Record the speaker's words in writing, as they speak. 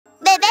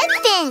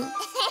Bebefinn.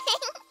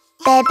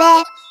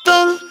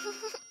 Bebefinn.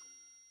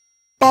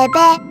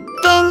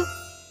 Bebefinn.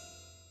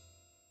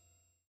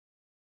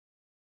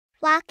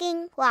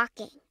 Walking,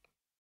 walking.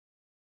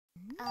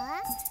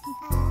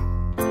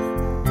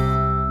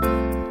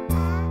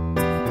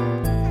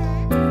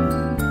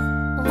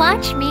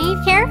 Watch me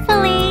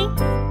carefully.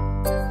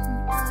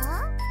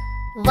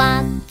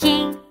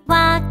 Walking,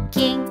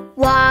 walking.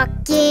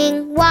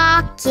 Walking,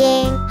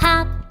 walking.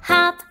 Hop,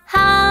 hop,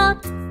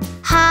 hop.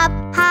 Hop,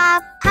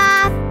 hop,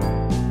 hop.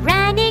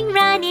 Running,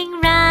 running,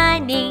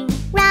 running.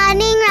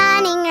 Running,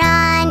 running,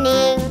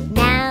 running.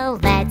 Now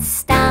let's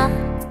stop.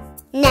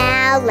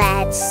 Now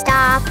let's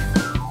stop.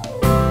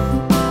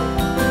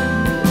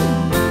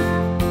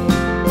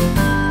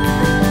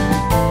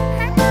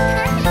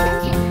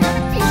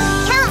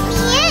 Count me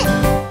in.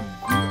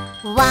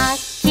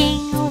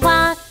 Walking,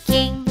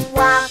 walking.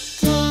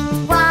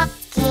 Walking,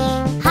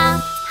 walking.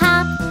 Hop,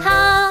 hop,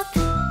 hop.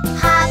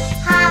 Hop,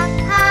 hop,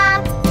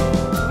 hop.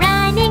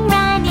 Running,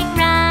 running,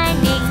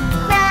 running.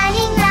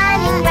 Running,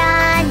 running,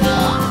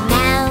 running.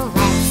 Now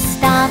let's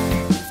stop.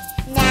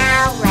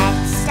 Now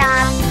let's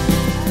stop.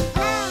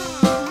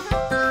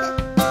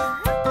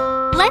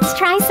 Let's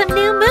try some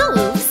new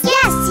moves.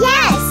 Yes,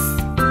 yes.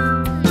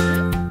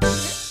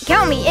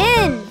 Count me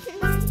in.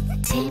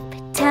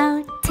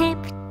 Tiptoe,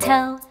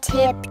 tiptoe.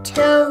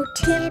 Tiptoe,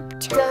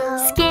 tiptoe.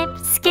 Skip,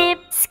 skip,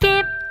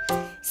 skip.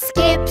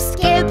 Skip,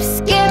 skip,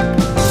 skip.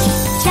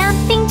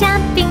 Jumping,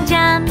 jumping,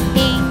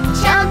 jumping.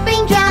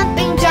 Jumping,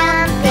 jumping,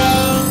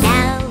 jumping.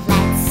 Now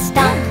let's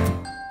stop.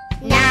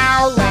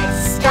 Now let's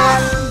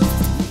stop.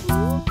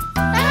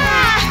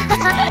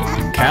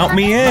 Count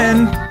me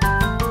in.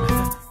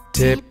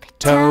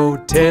 Tiptoe,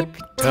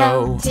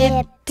 tiptoe.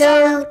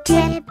 Tiptoe,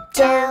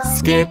 tiptoe.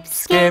 Skip,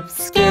 skip,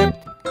 skip.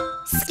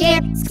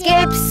 Skip,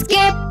 skip,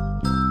 skip.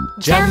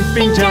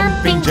 Jumping,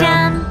 jumping,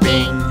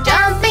 jumping.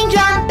 Jumping,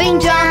 jumping,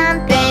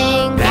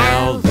 jumping.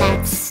 Now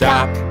let's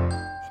stop.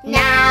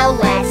 Now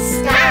let's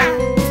stop.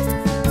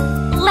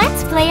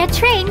 Let's play a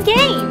train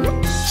game.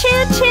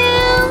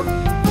 Choo-choo.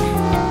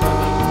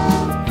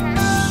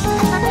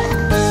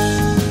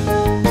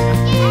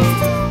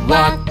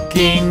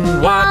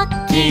 Walking,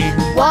 walking.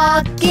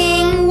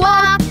 Walking,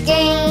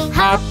 walking.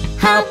 Hop,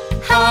 hop,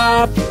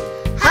 hop.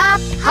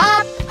 Hop,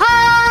 hop,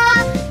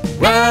 hop.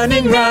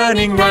 Running,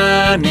 running,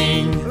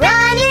 running.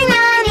 Running,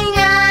 running,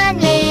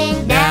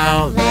 running.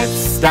 Now let's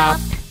stop.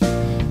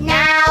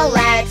 Now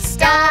let's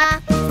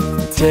stop.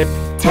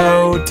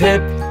 Tiptoe,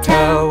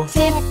 tiptoe.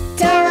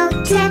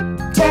 Tiptoe,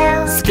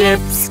 tiptoe. Skip,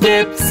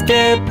 skip,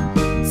 skip.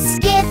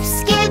 Skip,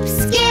 skip,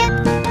 skip.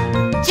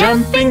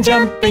 Jumping,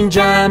 jumping,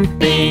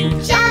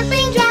 jumping.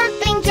 Jumping,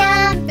 jumping,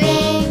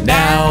 jumping.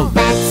 Now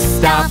let's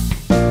stop.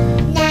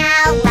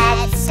 Now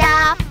let's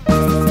stop.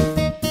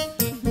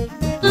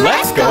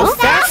 Let's go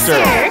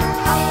faster.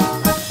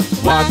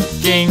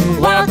 Walking,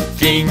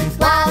 walking.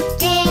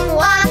 Walking,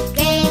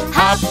 walking.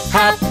 Hop,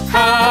 hop,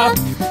 hop.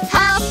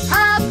 Hop,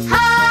 hop,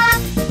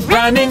 hop.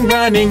 Running,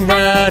 running,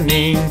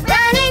 running.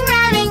 Running,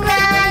 running,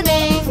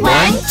 running.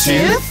 1,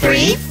 2,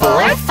 3,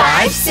 4,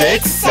 5,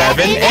 6,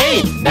 7,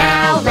 8.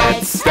 Now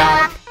let's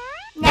stop.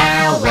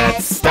 Now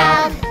let's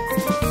stop.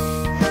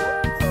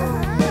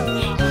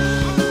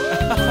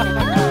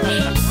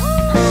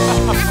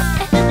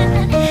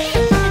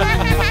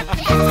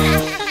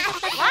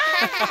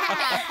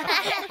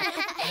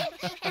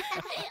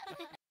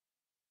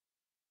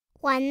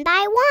 One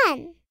by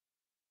one.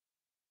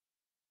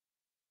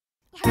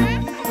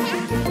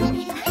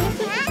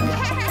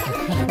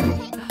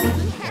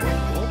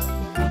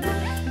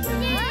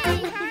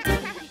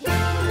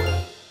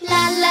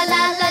 La la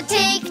la la,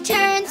 take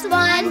turns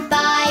one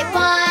by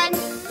one.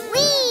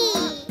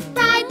 Whee!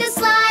 Ride the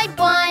slide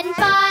one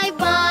by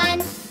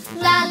one.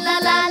 La la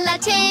la la,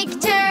 take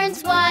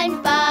turns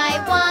one by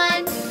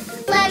one.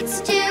 Let's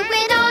do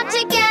it all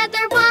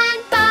together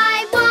one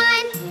by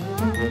one.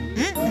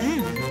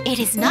 It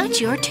is not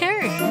your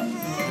turn.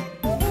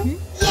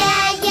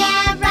 Yeah,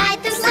 yeah,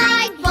 ride the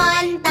slide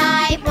one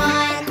by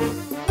one.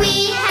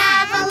 We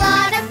have a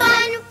lot of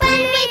fun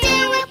when we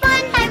do it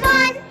one by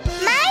one.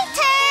 My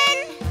turn!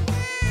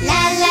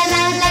 La la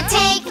la la,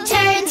 take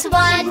turns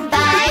one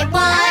by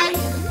one.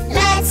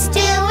 Let's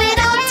do it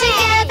all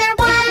together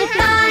one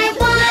by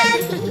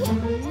one.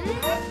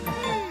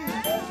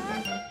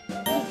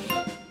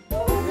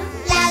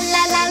 La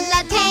la la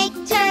la, take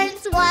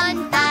turns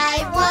one by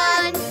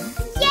one.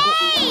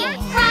 Yay!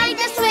 Ride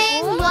the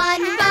swing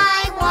one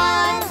by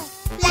one.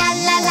 La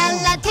la la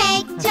la,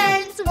 take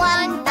turns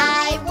one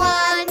by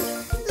one.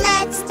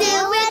 Let's do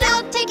it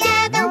all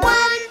together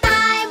one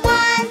by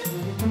one.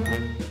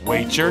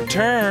 Wait your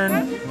turn.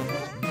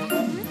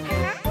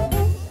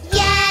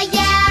 Yeah,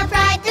 yeah,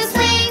 ride the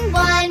swing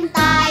one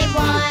by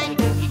one.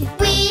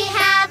 We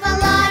have a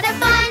lot of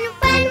fun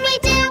when we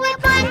do it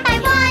one by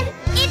one.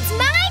 It's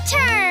my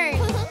turn!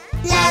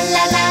 La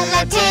la la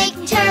la, take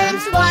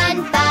turns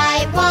one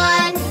by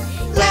one.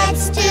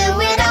 Let's do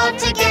it all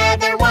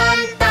together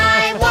one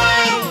by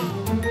one.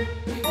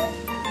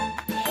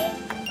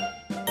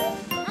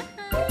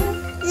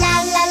 La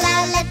la la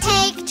la,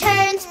 take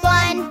turns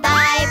one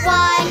by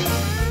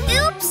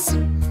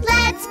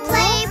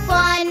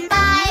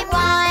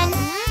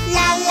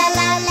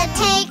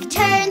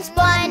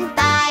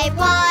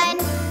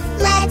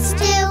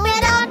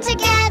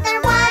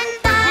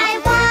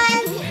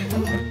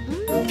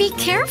Be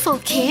careful,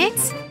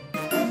 kids.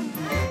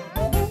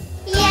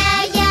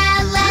 Yeah,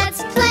 yeah,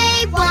 let's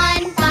play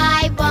one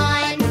by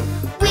one.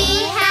 We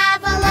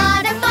have a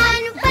lot of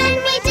fun when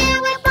we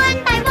do it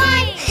one by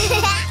one.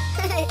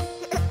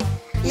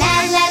 La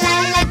la la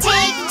la,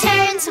 take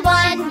turns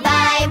one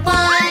by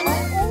one.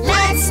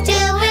 Let's do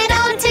it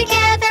all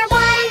together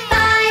one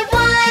by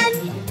one.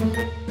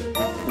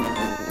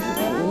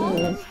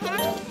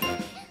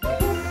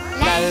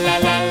 La la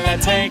la la,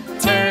 take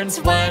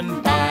turns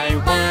one by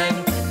one.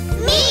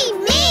 Me,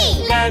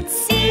 me.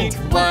 Let's eat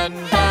one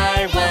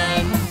by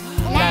one.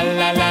 La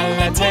la la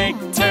la, take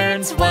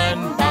turns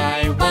one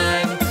by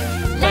one.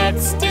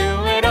 Let's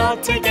do it all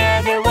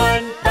together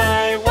one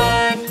by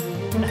one.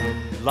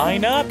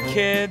 Line up,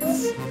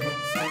 kids.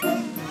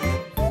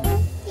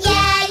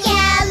 Yeah,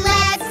 yeah,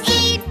 let's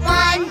eat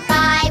one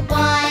by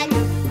one.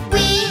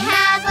 We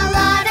have a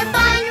lot of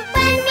fun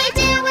when we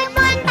do it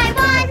one by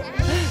one.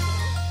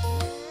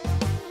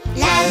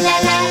 La la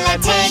la la,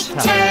 take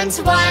turns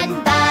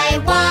one by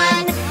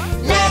one.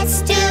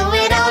 Let's do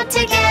it all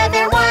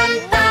together one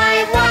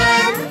by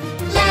one.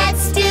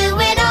 Let's do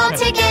it all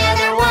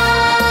together one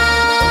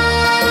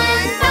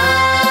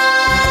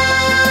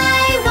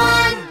by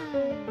one.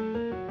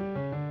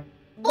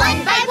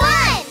 One by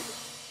one.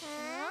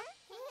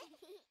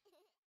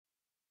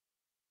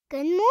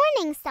 Good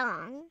morning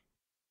song.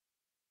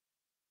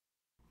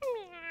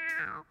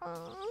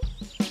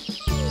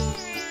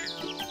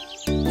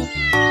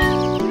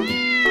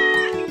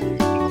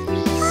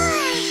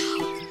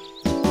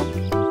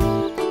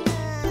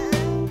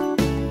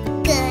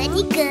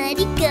 Goody,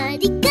 goody,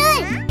 goody,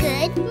 good.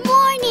 Good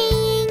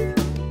morning.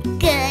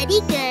 Goody,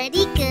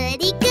 goody,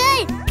 goody,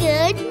 good.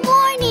 Good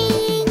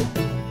morning.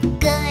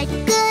 Good,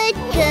 good,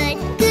 good,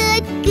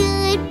 good,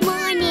 good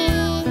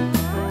morning.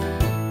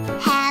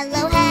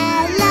 Hello,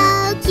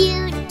 hello,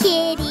 cute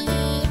kitty.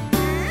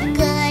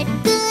 Good,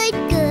 good,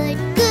 good,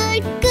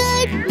 good,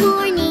 good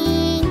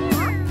morning.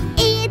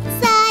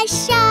 It's a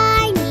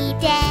shiny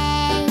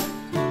day.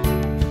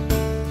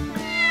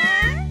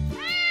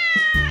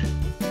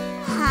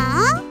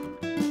 Huh?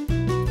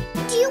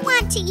 Do you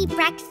want to eat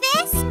breakfast?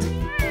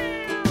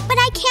 But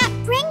I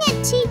can't bring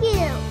it to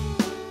you.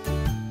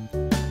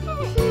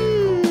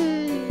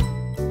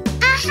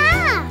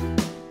 Aha!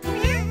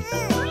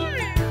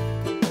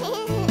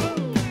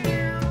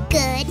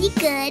 Goody,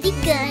 goody,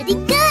 goody,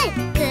 good.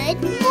 Good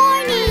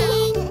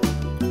morning.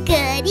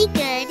 Goody,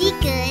 goody,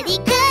 goody,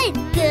 good.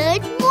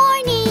 Good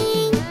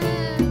morning.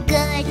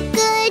 Good,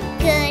 good,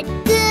 good,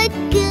 good,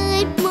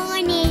 good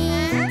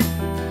morning.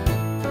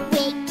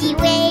 Wakey,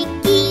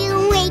 wakey,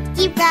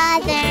 wakey,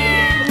 brother.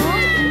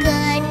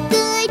 Good,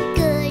 good,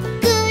 good,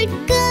 good,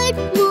 good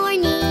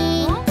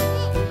morning.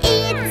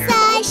 It's a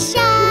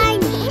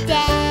shiny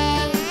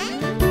day.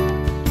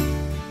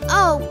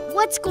 Oh,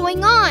 what's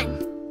going on?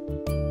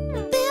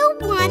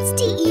 Boo wants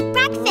to eat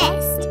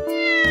breakfast.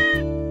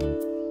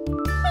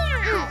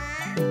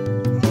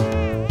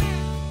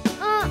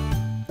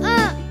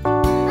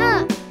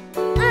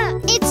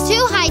 It's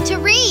too high to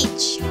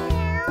reach.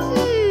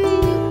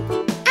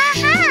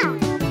 Aha!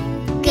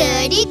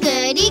 Goody,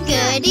 goody,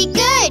 goody,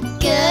 good.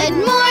 Good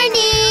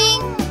morning.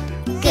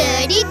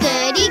 Goody,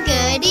 goody,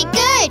 goody,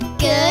 good.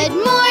 Good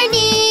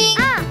morning.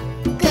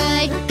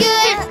 Good,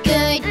 good,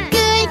 good,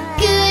 good,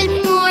 good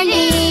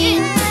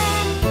morning.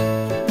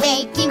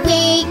 Wakey,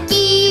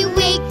 wakey,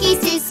 wakey,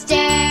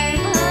 sister.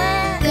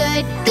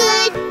 Good,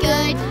 good,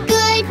 good,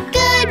 good,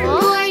 good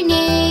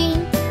morning.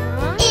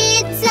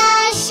 It's a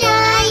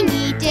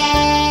shiny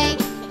day.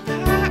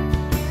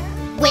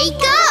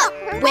 Wake up!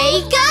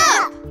 Wake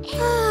up!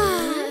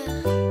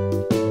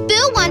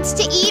 Boo wants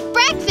to eat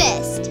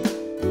breakfast.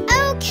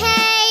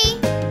 Okay.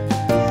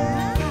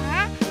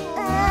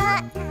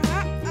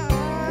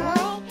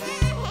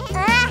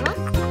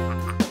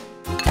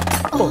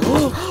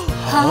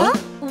 Huh?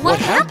 What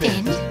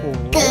happened?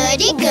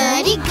 Goody,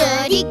 goody,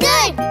 goody,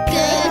 good.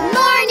 Good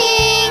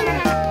morning.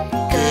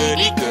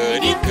 Goody,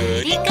 goody,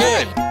 goody,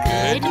 good.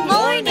 Good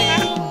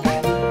morning.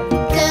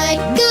 Good,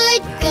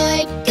 good,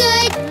 good,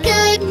 good,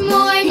 good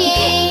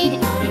morning.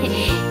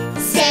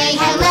 Say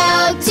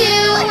hello to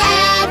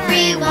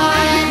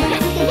everyone.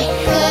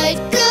 Good,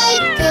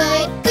 good,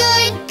 good,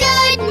 good,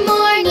 good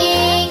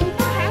morning.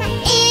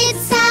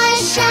 It's a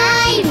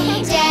shiny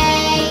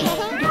day.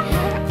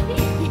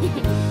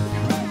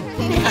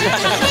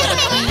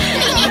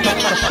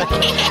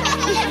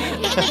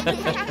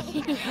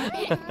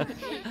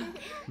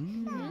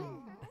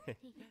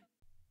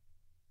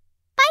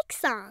 Bike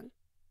song.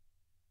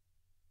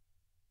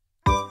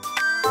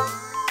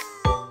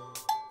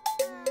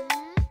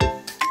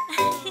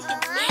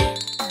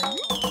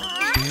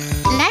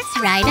 Let's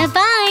ride a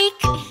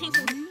bike.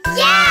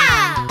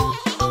 Yeah!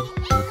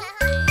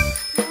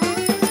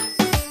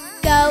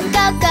 Go,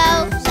 go, go,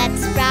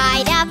 let's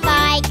ride a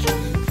bike.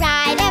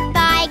 Ride a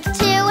bike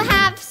to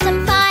have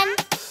some fun.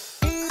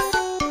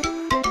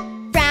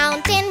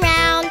 Round and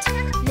round,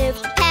 move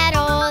the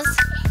pedals.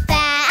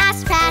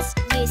 Fast, fast,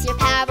 use your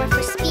power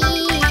for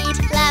speed.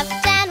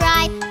 Left and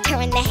right,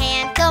 turn the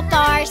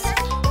handlebars.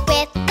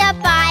 With the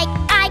bike,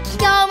 I can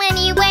go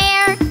anywhere.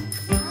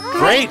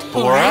 Great,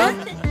 Bora!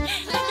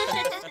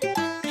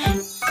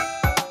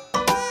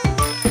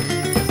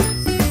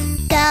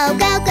 Go,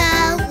 go,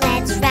 go,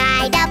 let's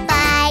ride a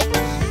bike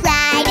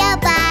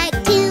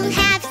to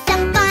have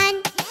some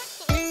fun.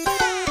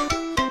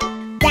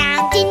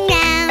 Round and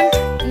round,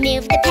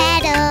 move the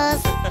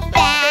pedals,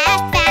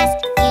 fast, fast,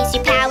 use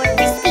your power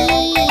for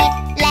speed.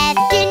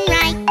 Left and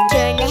right,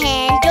 turn the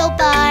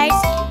handlebars.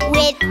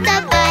 With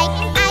the bike,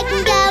 I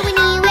can go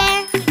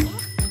anywhere.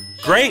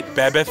 Great,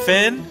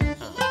 Bebefinn!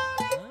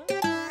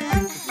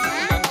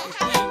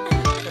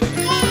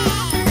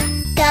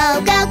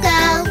 Go, go,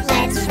 go,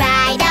 let's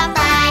ride a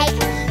bike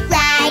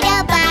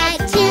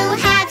to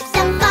have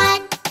some fun.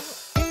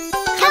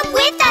 Come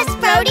with us,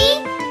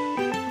 Brody.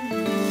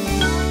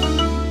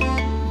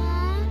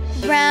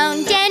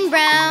 Round and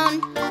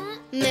round,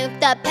 move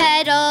the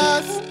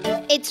pedals.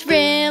 It's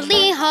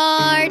really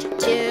hard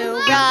to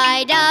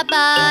ride a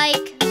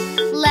bike.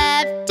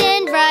 Left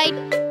and right,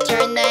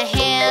 turn the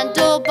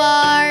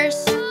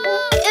handlebars.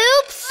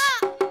 Oops!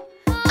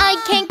 I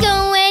can't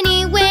go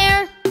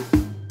anywhere.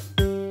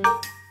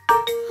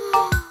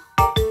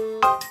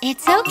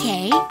 It's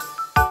okay.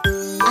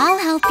 I'll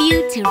help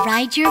you to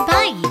ride your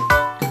bike.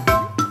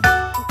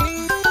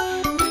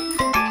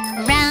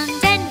 Round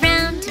and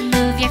round,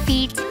 move your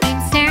feet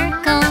in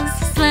circles.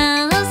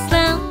 Slow,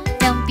 slow,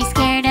 don't be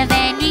scared of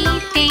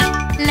anything.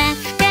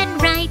 Left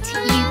and right,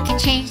 you can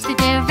change the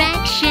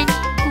direction.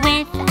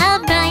 With a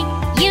bike,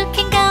 you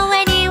can go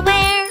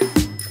anywhere.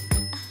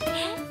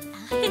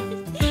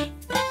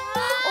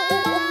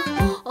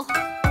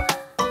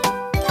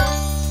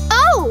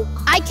 Oh,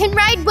 I can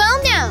ride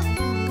well now.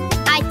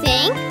 I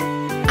think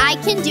I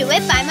can do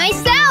it by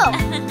myself.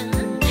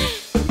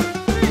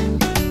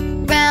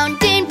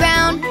 Round and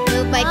round,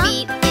 move my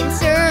feet in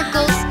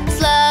circles.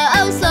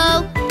 Slow,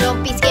 slow,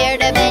 don't be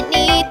scared of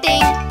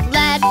anything.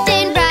 Left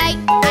and right,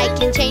 I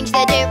can change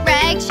the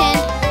direction.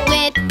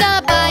 With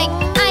the bike,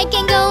 I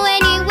can go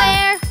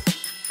anywhere.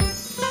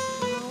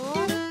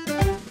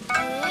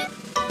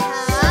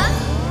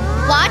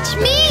 Watch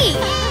me!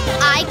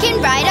 I can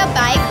ride a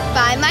bike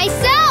by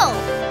myself.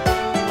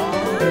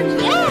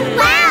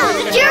 Wow,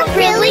 you're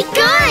really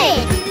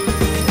good!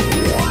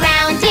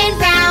 Round and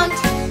round,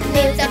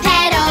 move the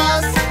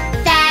pedals.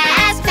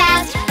 Fast,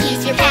 fast,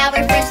 use your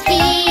power for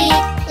speed.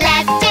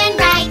 Left and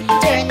right,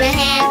 turn the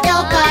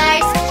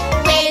handlebars.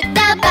 With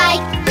the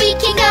bike, we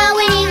can go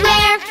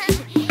anywhere.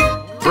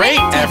 Great,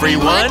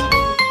 everyone!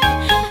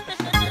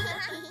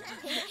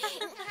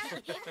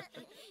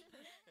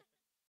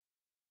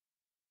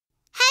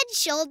 Head,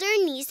 shoulder,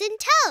 knees, and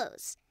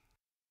toes.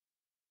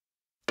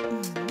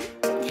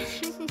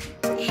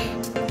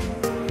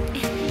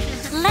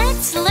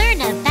 Let's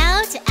learn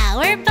about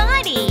our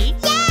body.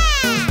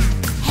 Yeah!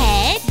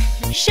 Head,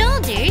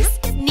 shoulders,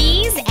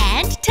 knees,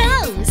 and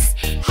toes.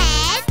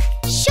 Head,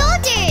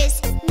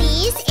 shoulders,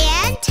 knees,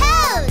 and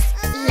toes.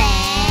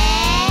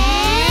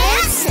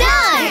 Let's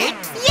start!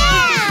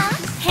 Yeah!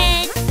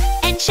 Head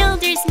and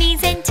shoulders,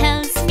 knees and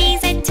toes,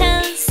 knees and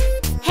toes.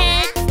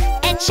 Head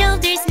and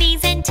shoulders,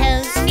 knees and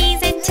toes,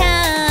 knees and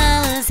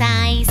toes.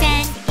 Eyes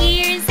and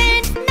ears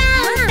and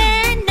mouth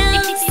and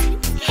nose.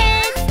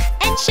 Head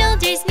and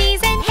shoulders,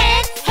 knees and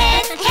head,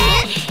 head,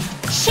 head.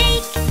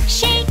 Shake,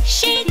 shake,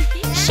 shake,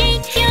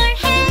 shake your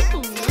head.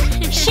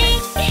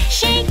 Shake,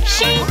 shake,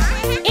 shake,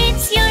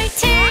 it's your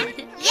turn.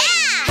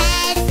 Yeah!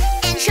 Head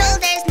and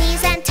shoulders,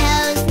 knees and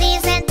toes,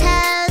 knees and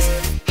toes.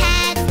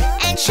 Head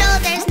and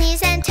shoulders,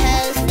 knees and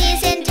toes,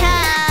 knees and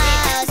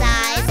toes.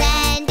 Eyes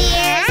and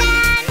ears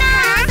and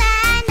mouth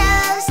and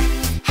nose.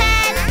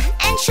 Head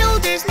and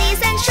shoulders,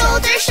 knees and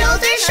shoulders,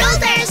 shoulders,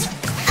 shoulders.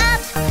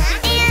 Up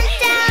and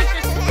down,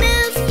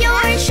 move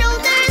your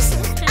shoulders.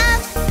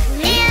 Up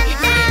and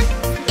down,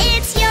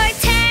 it's your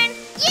turn.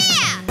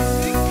 Yeah!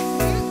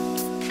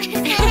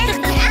 Head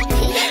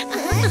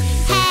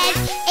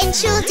and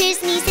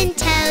shoulders, knees and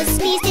toes,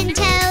 knees and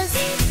toes.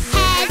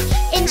 Head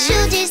and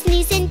shoulders,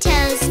 knees and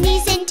toes,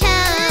 knees and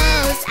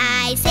toes.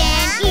 Eyes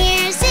and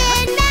ears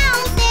and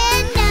mouth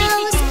and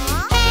nose.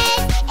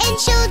 Head and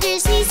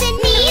shoulders, knees and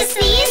knees,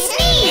 knees,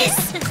 knees.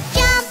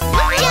 Jump,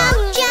 jump,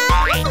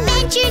 jump,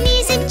 bend your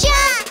knees and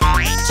jump.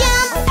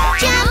 Jump,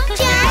 jump,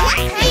 jump,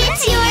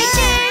 it's your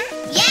turn.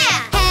 Yeah!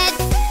 Head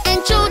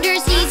and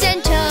shoulders, knees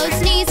and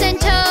toes, knees and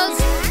toes.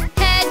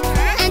 Head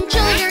and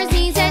shoulders,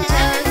 knees and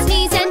toes,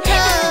 knees and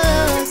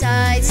toes.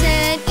 Eyes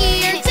and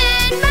ears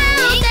and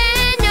mouth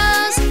and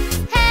nose.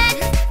 Head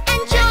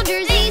and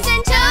shoulders, knees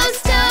and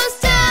toes, toes,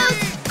 toes.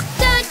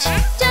 Touch,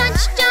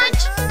 touch,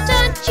 touch,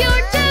 touch your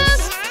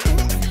toes.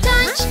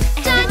 Touch,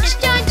 touch,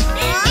 touch,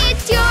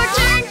 it's your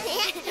turn.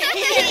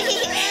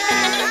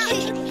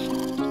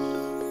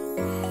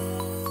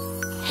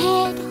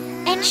 Head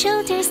and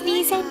shoulders,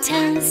 knees and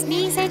toes,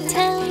 knees and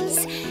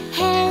toes.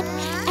 Head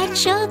and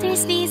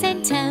shoulders, knees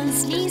and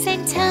toes, knees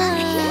and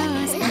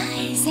toes.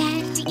 Eyes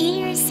and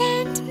ears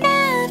and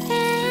mouth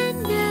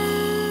and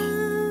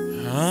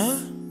nose. Huh?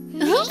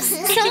 Oops,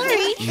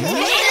 sorry.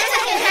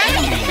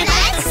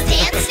 Let's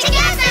dance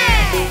together.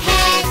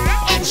 Head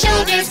and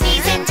shoulders,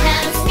 knees and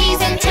toes,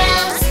 knees and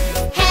toes.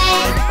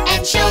 Head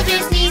and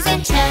shoulders, knees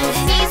and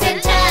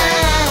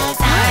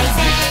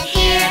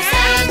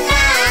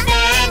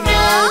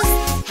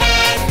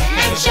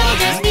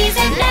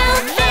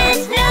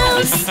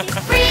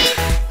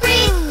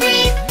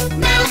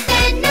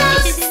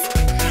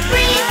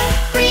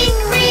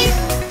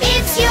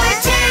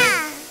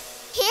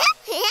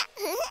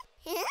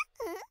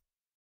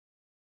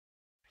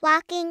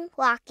walking,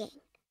 walking.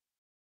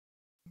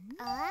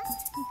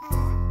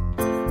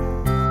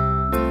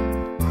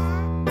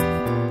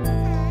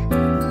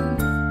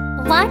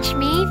 Watch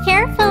me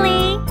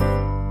carefully.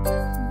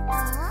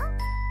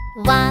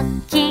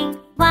 Walking,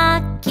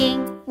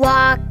 walking,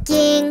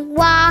 Walking,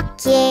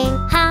 walking.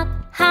 hop,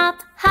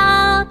 hop,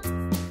 hop.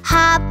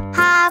 Hop,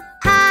 hop,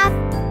 hop.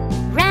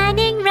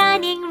 Running,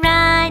 running,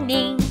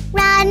 running.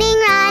 Running,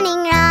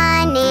 running,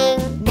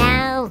 running.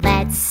 Now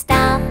let's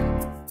stop.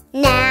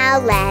 Now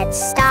let's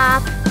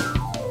stop.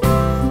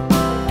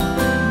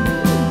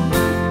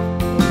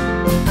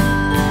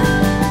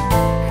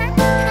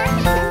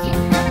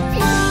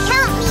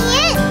 Count me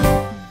in.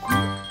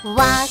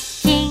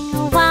 Walking,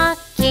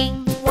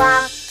 walking,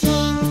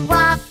 Walking,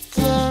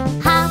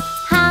 walking. hop,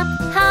 hop,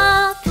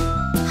 hop.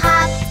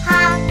 Hop,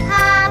 hop,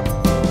 hop.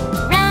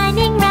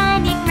 Running,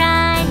 running,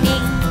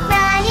 running.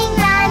 Running,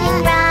 running,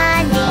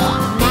 running.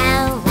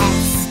 Now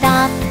let's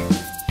stop.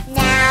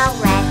 Now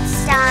let's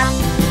stop.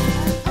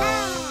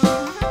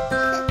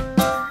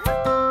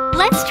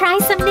 Let's try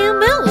some new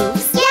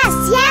moves. Yes,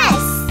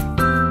 yes.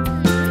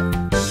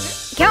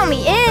 Count me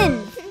in.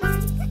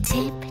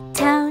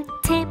 Tiptoe,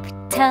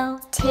 tiptoe.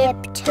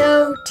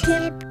 Tiptoe,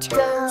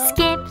 tiptoe.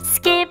 Skip,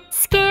 skip,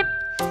 skip.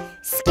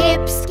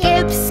 Skip,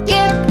 skip,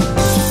 skip.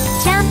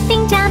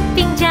 Jumping,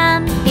 jumping,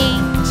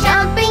 jumping.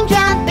 Jumping,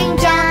 jumping,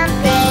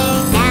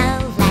 jumping. Now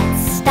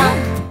let's stop.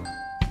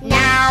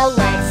 Now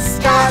let's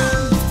stop.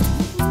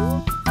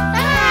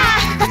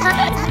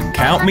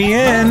 Count me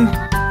in.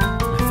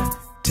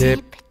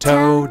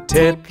 Tiptoe,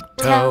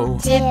 tiptoe.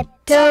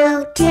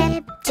 Tiptoe,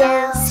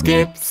 tiptoe.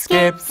 Skip,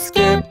 skip,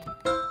 skip.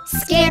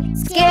 Skip,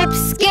 skip,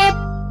 skip.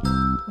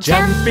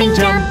 Jumping,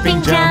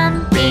 jumping,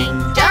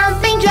 jumping.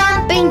 Jumping,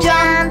 jumping,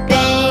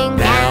 jumping.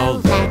 Now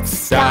let's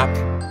stop.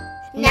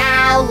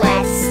 Now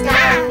let's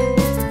stop.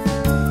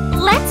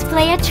 Let's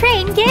play a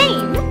train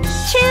game.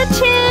 Choo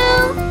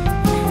choo.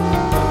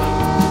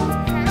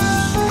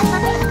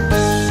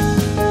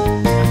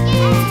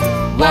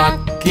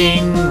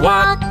 Walking,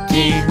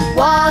 walking.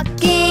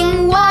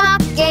 Walking,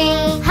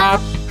 walking.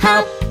 Hop,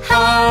 hop,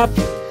 hop.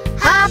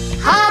 Hop,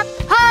 hop,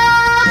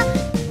 hop.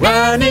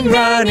 Running,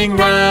 running,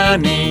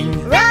 running.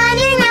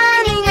 Running,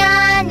 running,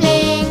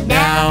 running.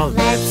 Now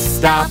let's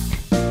stop.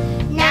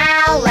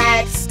 Now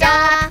let's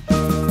stop.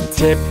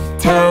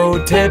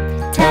 Tiptoe,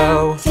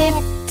 tiptoe.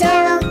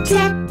 Tiptoe,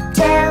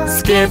 tiptoe.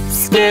 Skip,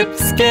 skip,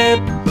 skip.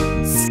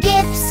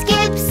 Skip,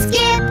 skip,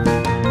 skip.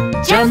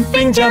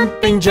 Jumping,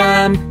 jumping,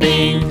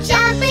 jumping.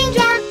 Jumping,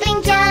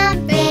 jumping,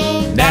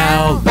 jumping.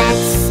 Now let's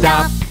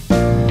stop.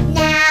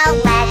 Now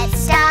let's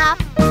stop.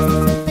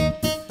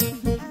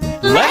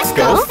 Let's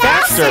go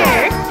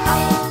faster.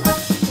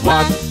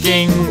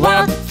 Walking,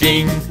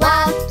 walking.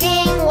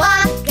 Walking,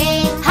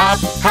 walking. Hop,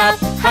 hop,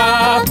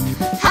 hop.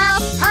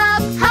 Hop,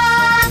 hop,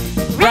 hop.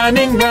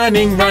 Running,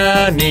 running,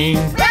 running.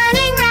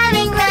 Running,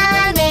 running,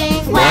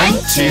 running. 1,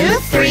 2,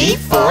 3,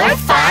 4,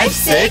 5,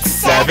 6,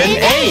 7,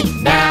 8.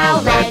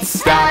 Now let's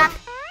stop.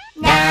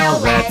 Now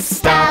let's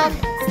stop.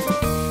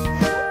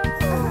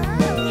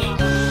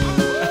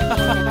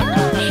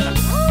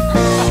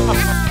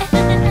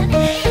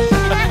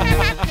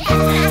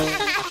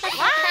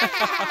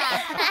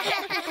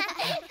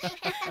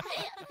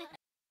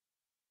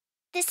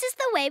 This is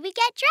the way we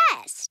get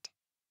dressed.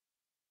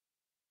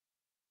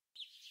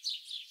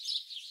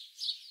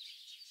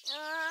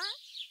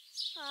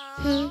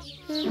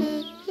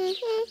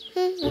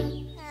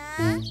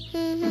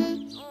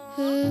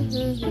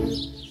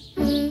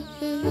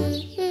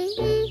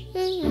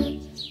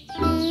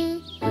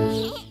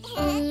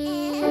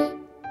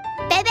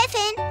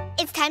 Bebefinn,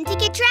 it's time to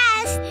get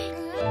dressed.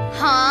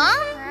 Huh?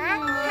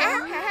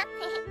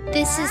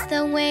 This is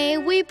the way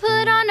we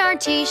put on our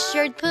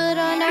t-shirt, put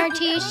on our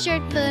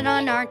t-shirt, put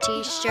on our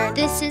t-shirt.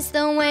 This is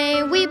the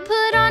way we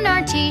put on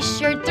our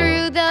t-shirt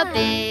through the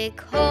big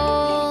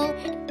hole.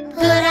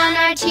 Put on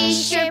our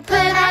t-shirt, put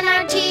on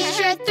our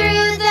t-shirt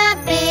through the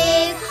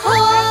big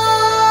hole.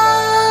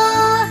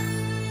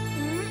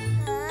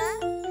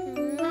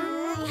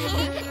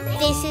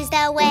 This is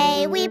the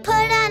way we put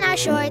on our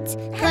shorts,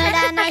 put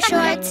on our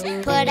shorts,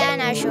 put on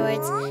our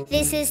shorts.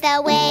 This is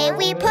the way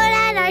we put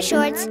on our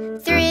shorts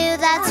through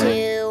the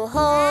 2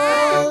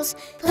 holes.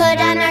 Put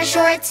on our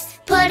shorts,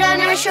 put on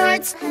our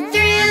shorts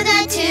through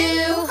the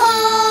 2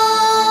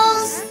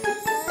 holes.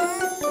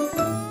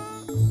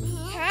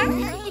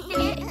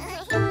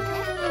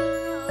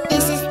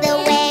 This is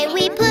the way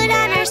we put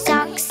on our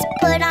socks,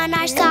 put on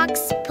our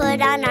socks,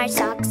 put on our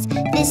socks.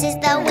 This is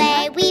the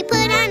way we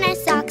put on our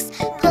socks,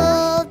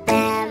 pull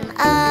them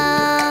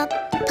up.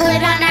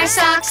 Put on our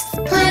socks,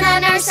 put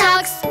on our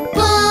socks,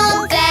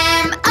 pull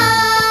them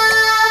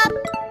up.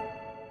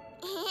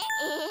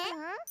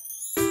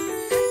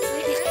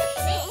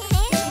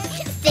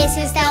 This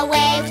is the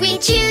way we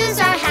choose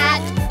our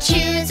hat,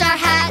 choose our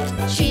hat,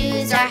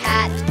 choose our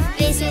hat.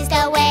 This is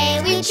the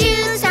way we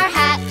choose our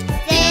hat,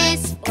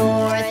 this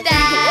or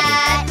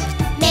that.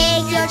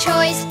 Make your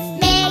choice,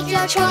 make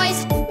your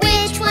choice.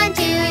 Which one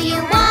do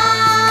you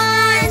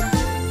want?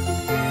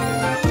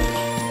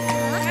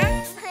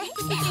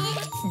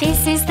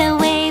 This is the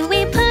way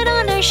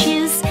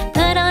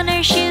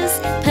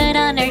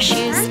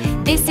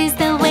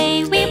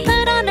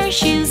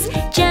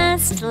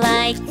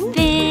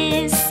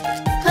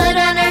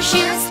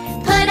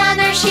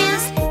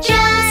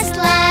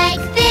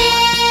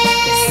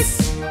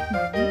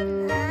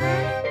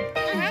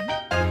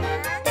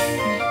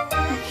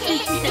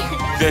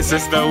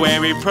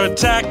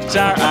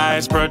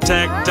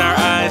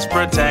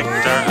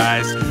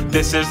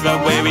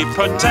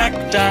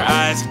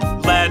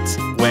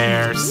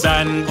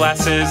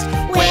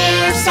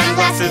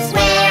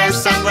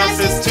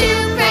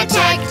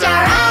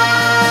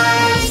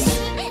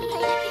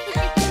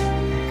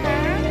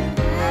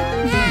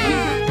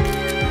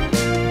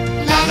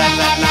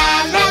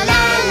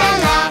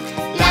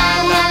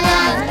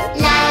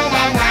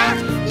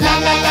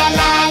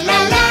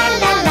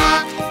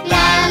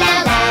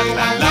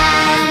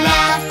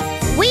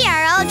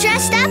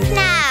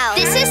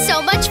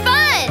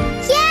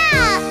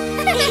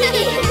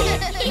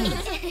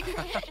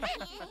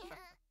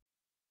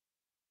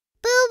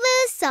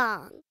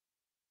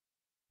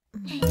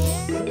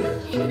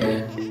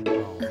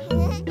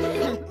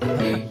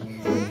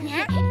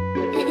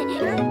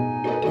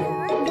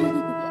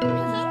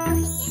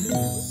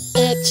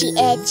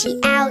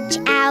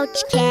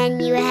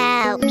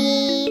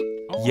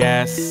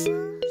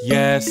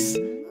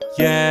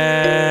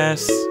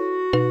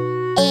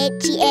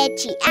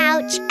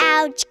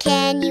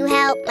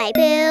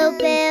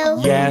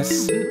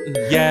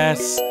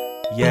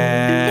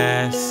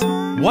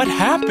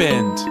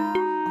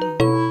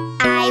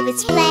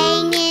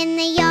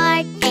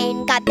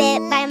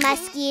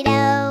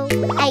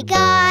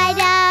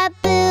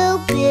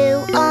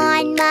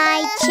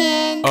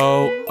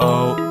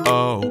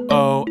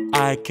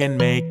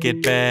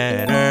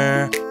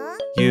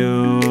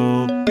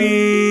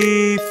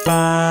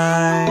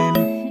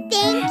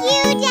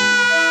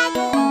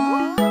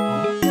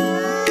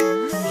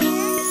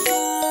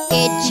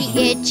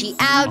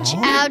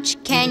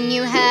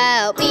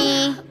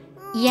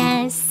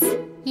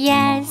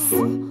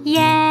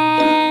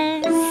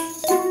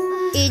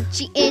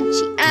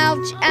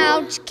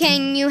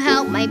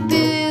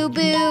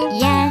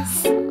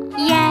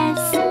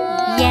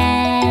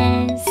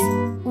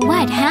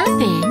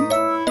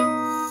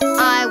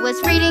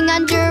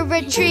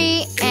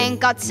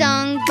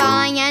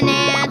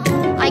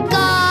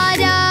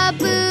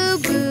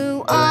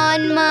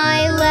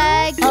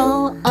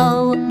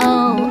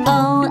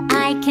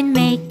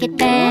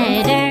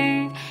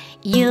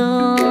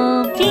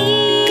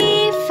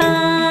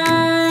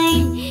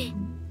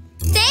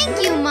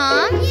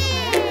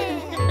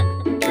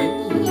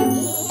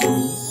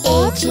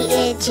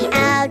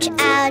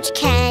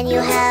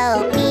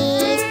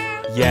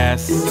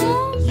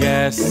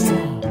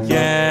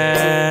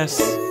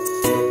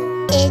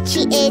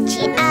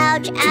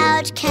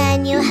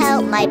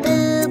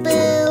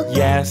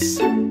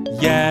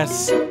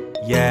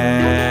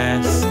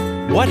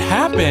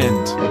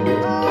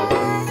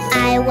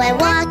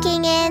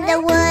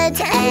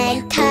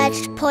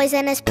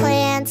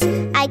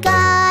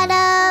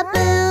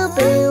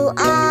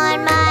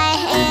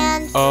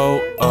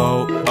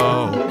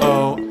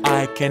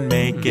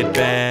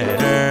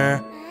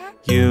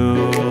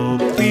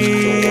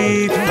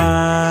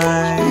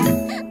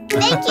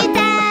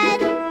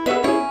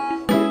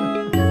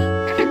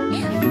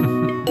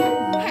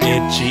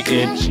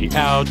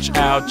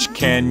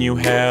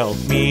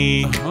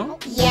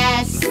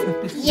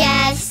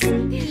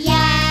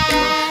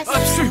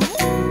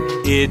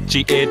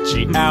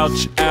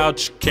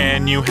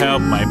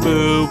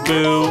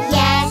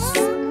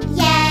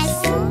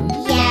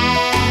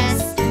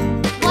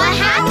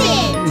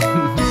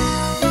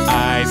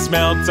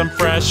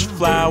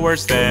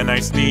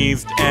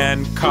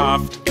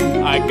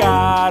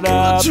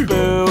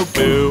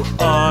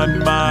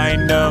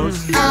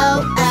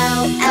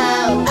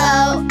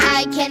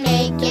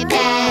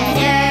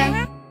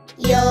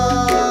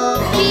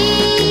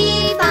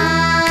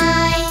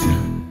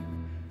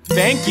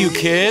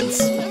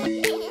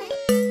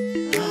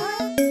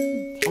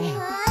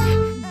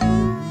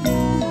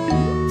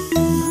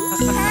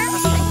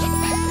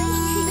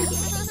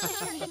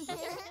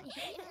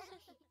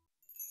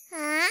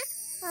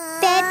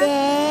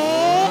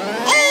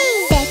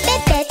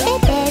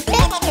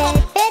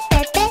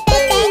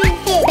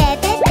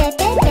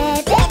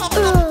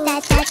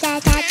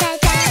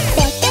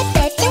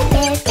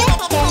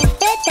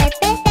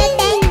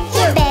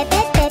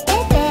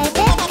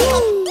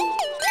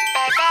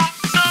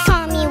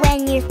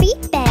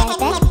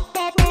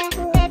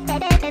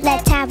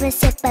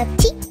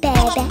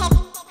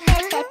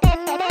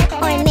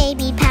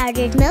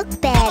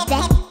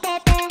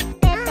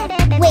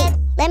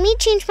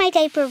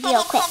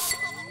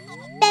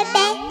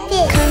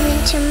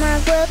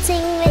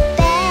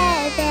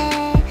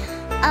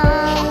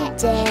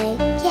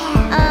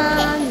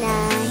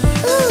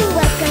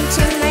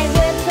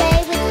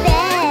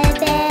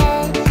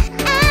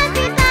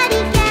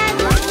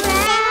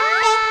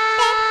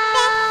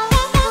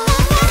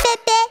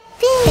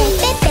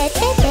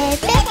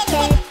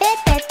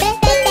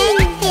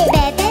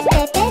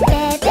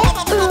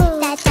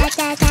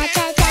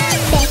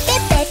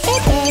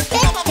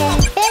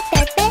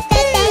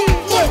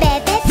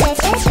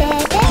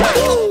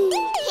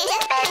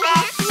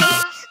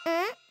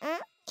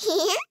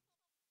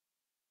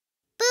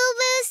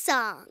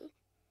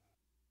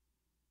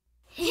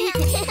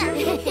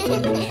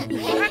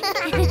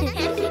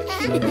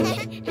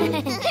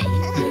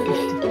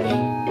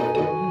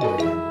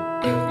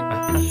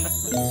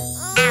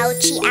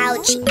Ouchie,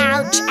 ouchie,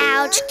 ouch,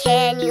 ouch,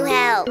 can you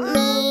help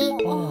me?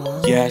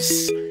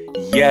 Yes,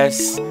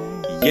 yes,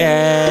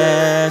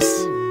 yes.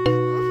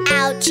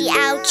 Ouchie,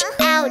 ouch,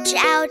 ouch,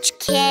 ouch,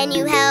 can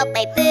you help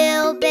my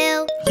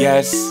boo-boo?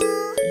 Yes,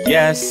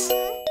 yes,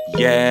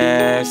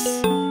 yes.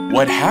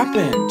 What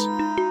happened?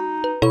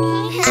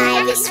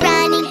 I was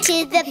running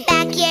to the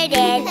backyard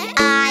and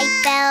I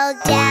fell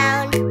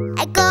down.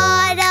 I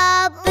got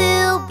a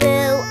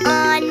boo-boo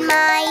on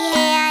my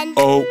hand.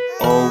 Oh,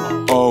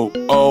 oh, oh,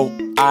 oh,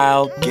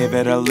 I'll give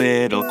it a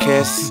little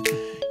kiss.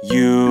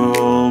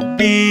 You'll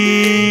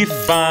be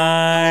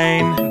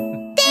fine.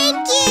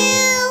 Thank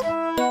you!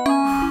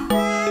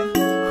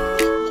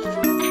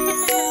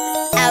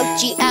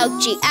 Ouchie,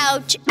 ouchie,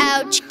 ouch,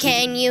 ouch,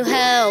 can you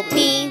help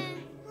me?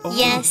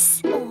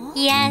 Yes,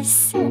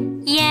 yes,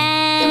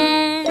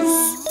 yes.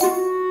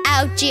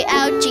 Ouchie,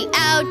 ouchie,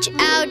 ouch,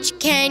 ouch,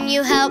 can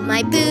you help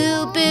my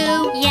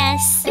boo-boo?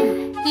 Yes,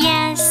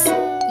 yes,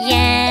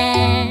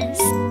 yes.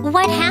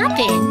 What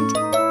happened?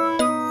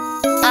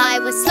 I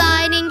was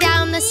sliding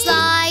down the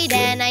slide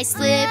and I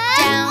slipped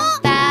down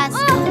fast.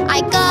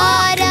 I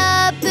got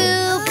a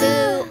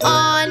boo-boo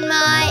on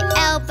my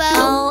elbow.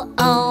 Oh,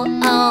 oh,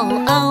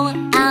 oh,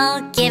 oh,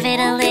 I'll give it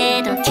a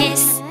little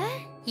kiss.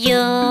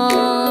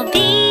 You'll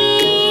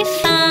be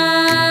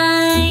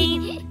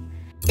fine.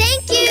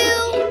 Thank you!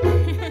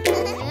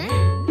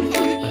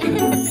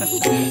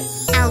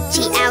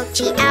 Ouchie,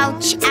 ouchie,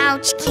 ouch,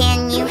 ouch,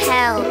 can you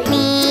help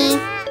me?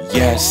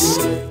 Yes,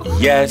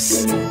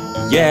 yes,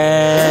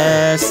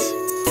 yes.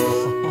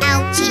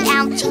 Ouchie,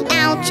 ouchie,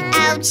 ouch,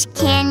 ouch,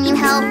 can you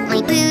help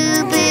my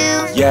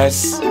boo-boo?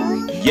 Yes,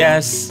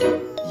 yes,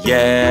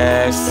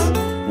 yes.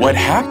 What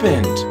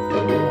happened?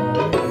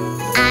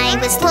 I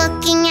was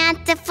looking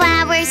at the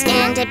flowers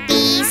and a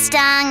bee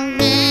stung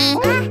me.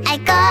 I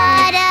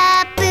got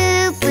a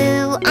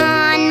boo-boo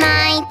on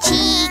my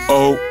cheek.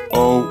 Oh,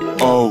 oh,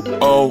 oh,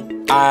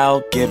 oh,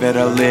 I'll give it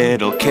a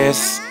little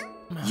kiss.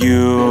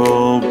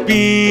 You'll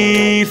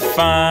be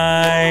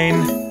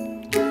fine.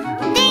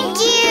 Thank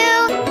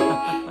you!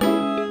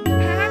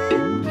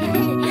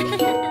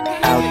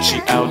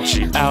 Ouchie,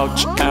 ouchie,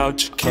 ouch,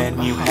 ouch,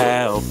 can you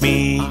help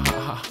me?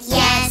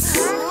 Yes,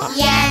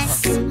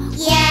 yes,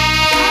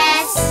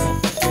 yes.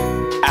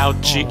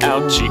 Ouchie,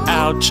 ouchie,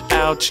 ouch,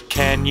 ouch,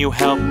 can you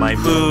help my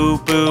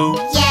boo-boo?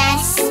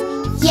 Yes,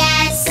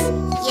 yes,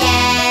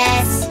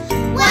 yes.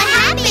 What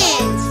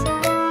happened?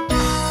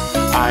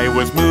 I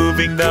was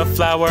moving the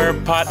flower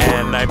pot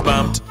and I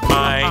bumped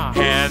my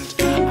hand.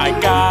 I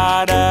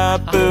got a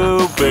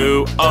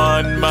boo-boo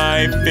on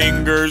my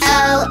fingers.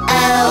 Oh,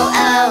 oh,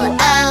 oh,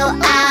 oh,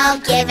 I'll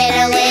give it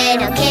a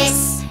little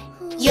kiss.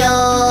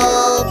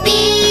 You'll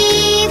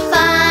be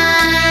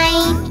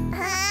fine.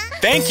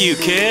 Thank you,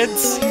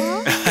 kids.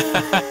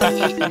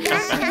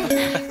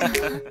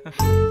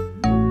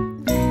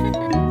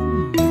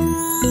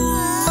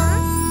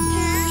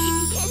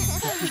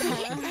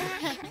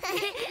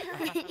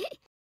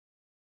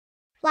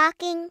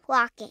 Walking,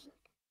 walking.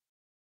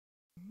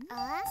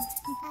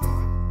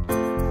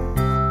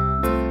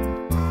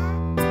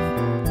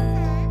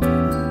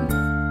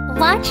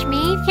 Watch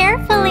me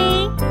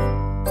carefully.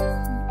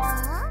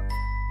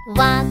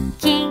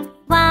 Walking,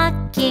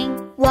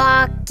 walking,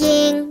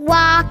 Walking,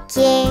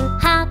 walking.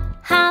 hop,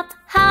 hop,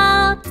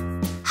 hop.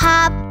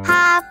 Hop,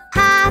 hop,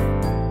 hop.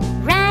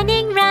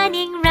 Running,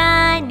 running,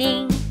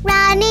 running.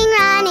 Running,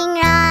 running,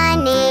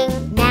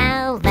 running.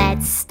 Now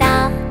let's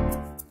stop.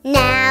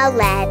 Now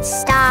let's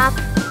stop.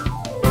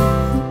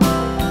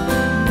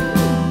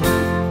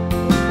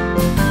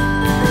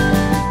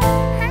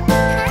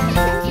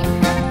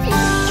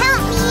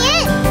 Count me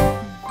in.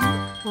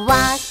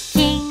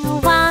 Walking,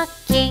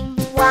 walking,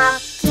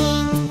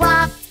 Walking,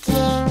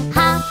 walking.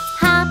 hop,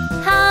 hop,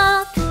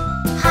 hop.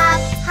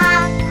 Hop,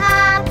 hop,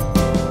 hop.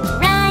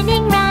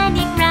 Running,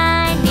 running,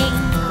 running.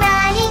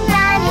 Running,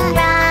 running,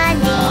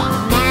 running.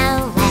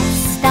 Now let's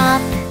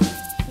stop.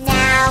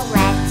 Now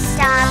let's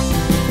stop.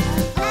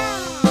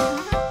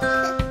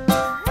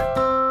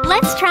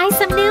 Let's try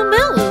some new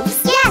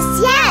moves. Yes,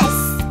 yes.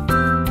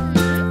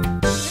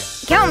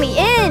 Count me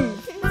in!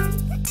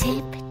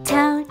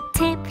 Tiptoe,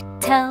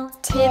 tiptoe.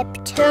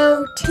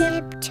 Tiptoe,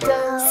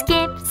 tiptoe.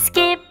 Skip,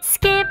 skip,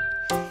 skip.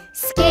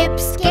 Skip,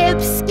 skip,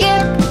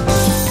 skip.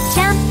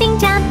 Jumping,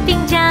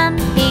 jumping,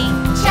 jumping.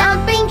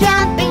 Jumping,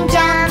 jumping,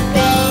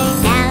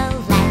 jumping. Now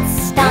let's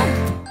stop.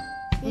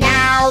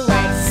 Now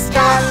let's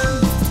stop.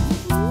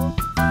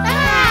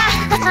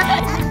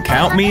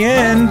 Count me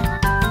in.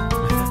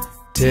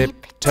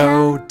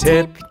 Tiptoe,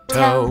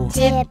 tiptoe.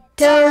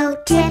 Tiptoe,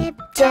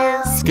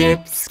 tiptoe.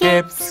 Skip,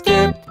 skip,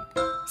 skip.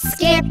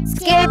 Skip,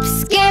 skip,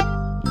 skip.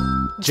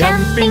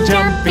 Jumping,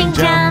 jumping,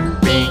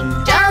 jumping.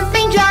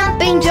 Jumping,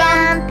 jumping,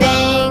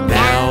 jumping.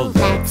 Now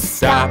let's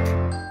stop.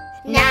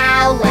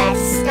 Now let's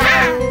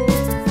stop.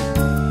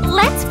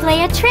 Let's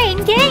play a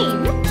train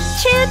game.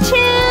 Choo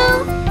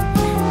choo.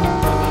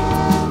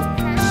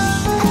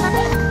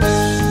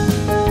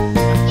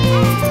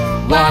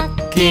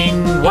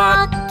 Walking,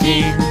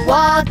 walking.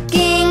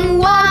 Walking,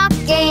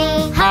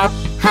 walking. Hop,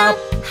 hop,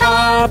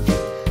 hop.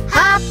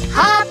 Hop,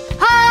 hop,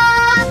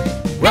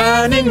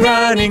 Running,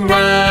 running,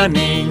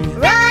 running.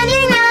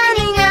 Running,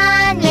 running,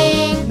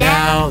 running.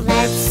 Now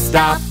let's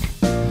stop.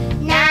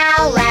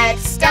 Now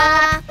let's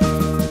stop.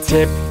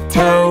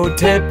 Tiptoe,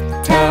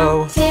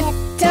 tiptoe.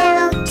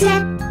 Tiptoe,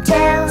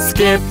 tiptoe.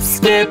 Skip,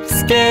 skip,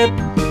 skip.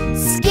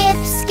 Skip,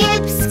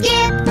 skip,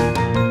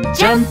 skip.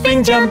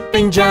 Jumping,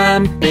 jumping,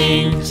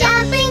 jumping.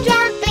 Jumping,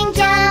 jumping,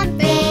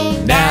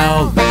 jumping.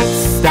 Now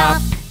let's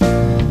stop.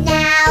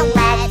 Now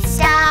let's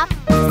stop.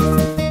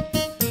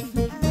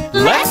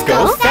 Let's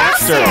go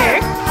faster.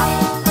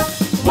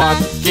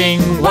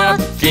 Walking,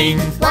 walking.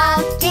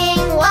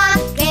 Walking,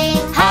 walking.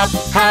 Hop,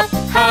 hop,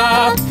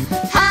 hop.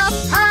 Hop,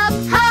 hop,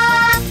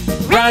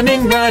 hop.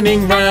 Running,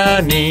 running,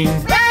 running.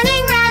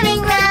 Running,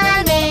 running,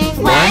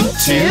 running. 1,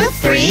 2,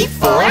 3,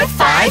 4,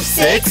 5,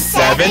 6,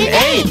 7,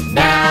 8.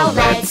 Now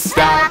let's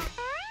stop.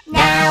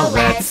 Now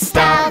let's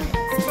stop.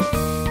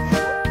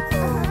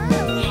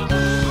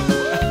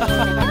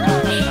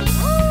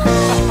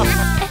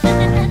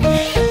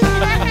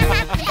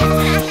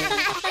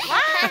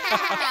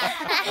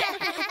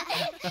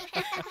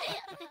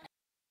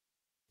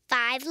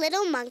 Five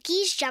little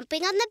monkeys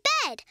jumping on the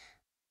bed.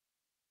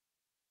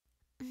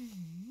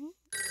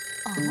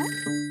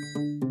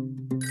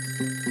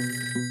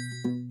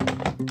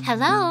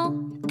 Hello,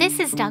 this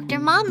is Dr.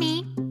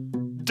 Mommy.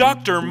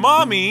 Dr.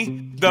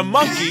 Mommy, the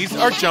monkeys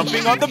are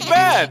jumping on the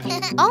bed.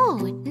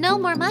 Oh, no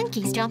more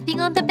monkeys jumping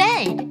on the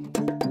bed.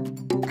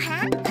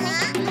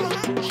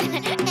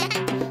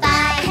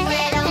 Five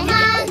little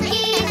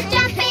monkeys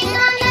jumping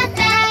on the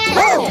bed.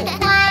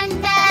 One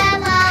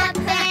fell off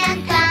and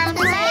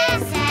bumped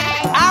his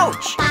head.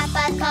 Ouch!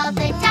 Papa called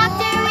the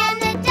doctor and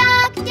the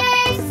doctor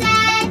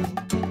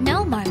said,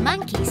 No more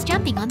monkeys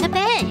jumping on the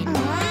bed.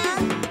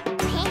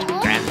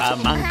 Grandpa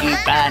monkey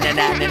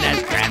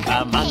banananas,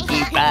 Grandpa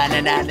monkey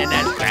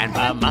banananas,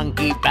 Grandpa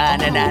monkey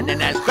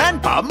banananas,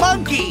 Grandpa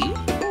monkey.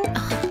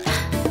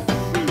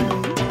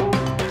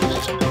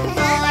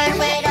 four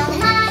little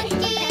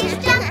monkeys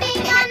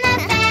jumping on the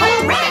bed.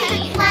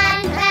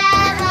 One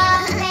fell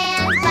off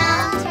and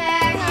bumped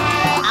her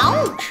head.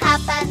 Ouch!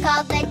 Papa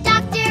called the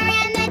doctor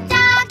and the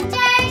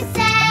doctor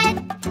said,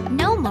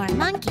 No more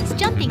monkeys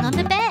jumping on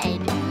the bed.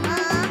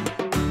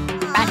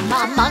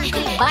 Grandma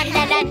monkey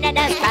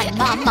banananas,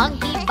 Grandma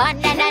monkey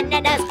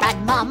banananas,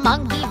 Grandma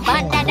monkey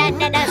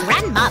banananas,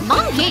 Grandma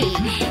monkey.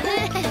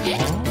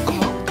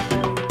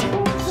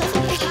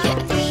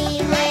 Three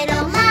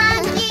little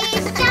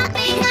monkeys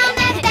jumping on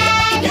the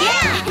bed.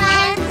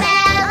 One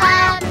fell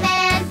off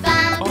and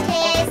bumped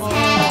his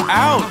head.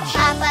 Ouch!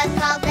 Papa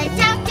called the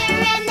doctor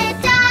and the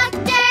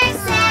doctor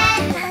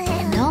said,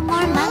 No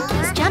more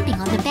monkeys jumping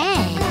on the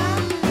bed.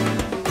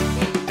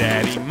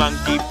 Daddy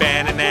monkey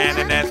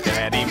banananas,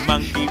 Daddy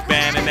monkey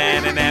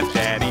banananas,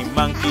 Daddy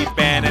monkey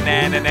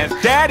banananas,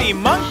 Daddy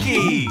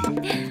monkey!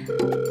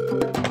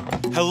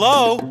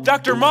 Hello,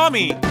 Dr.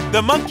 Mommy,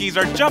 the monkeys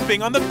are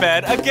jumping on the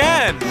bed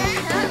again.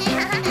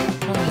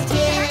 two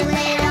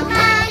little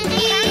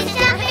monkeys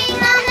jumping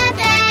on the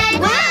bed.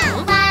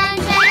 One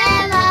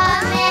fell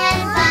off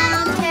and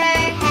bumped her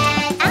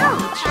head.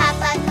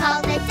 Papa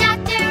called the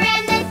doctor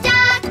and the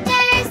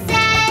doctor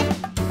said,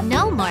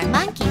 No more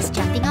monkeys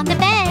jumping on the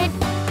bed.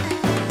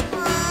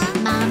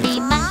 Mommy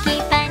monkey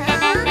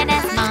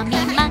banananas,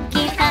 Mommy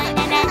monkey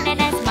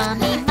banananas,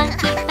 Mommy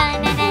monkey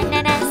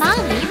banananas,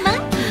 Mommy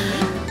monkey.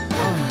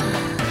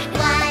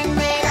 one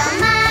little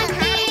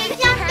monkey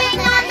jumping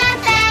on the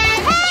bed.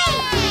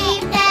 He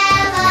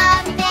fell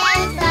off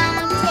and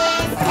bumped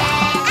his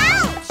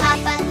head.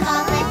 Papa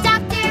called the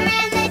doctor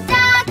and the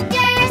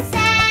doctor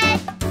said,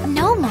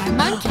 No more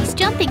monkeys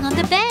jumping on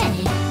the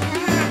bed.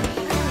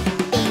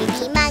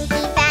 Baby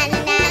monkey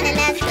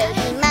banananas,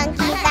 baby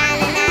monkey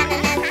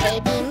banananas,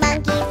 baby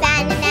monkey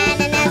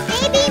banananas,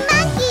 baby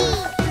monkey.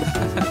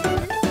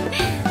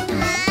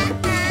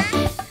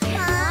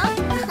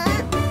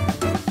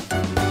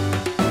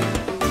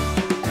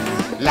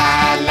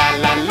 La la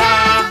la la,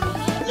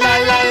 la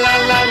la la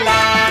la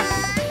la,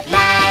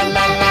 la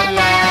la la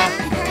la,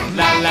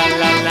 la la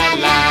la la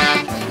la.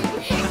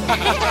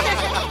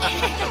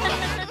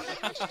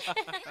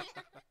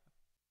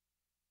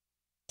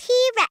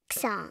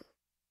 T-Rex song.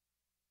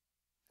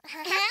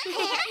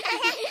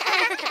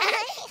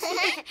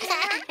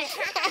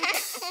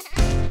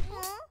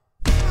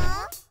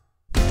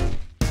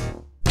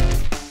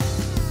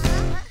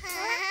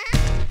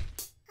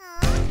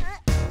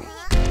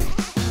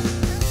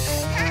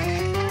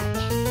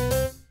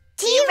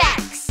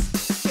 T-Rex,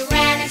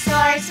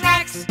 Tyrannosaurus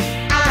Rex,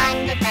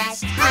 I'm the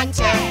best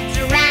hunter.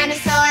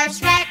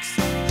 Tyrannosaurus Rex,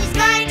 he's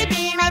going to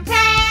be my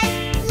prey.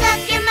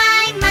 Look at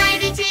my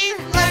mighty teeth,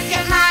 look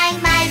at my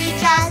mighty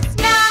jaws.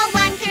 No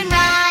one can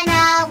run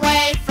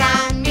away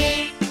from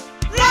me.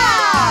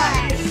 Roar!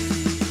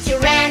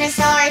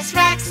 Tyrannosaurus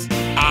Rex,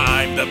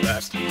 I'm the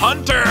best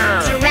hunter.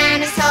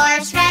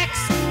 Tyrannosaurus Rex,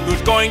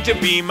 Who's going to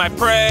be my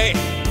prey?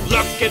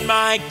 Look at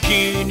my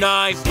keen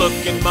eyes, look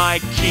at my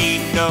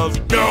keen nose.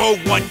 No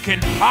one can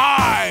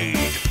hide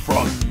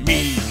from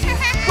me.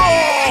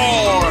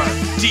 Roar!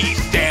 T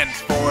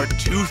stands for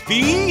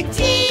toothy.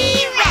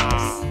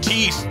 T-Rex,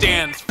 T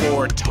stands for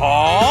for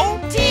tall.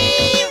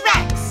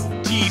 T-Rex.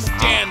 T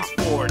stands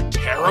for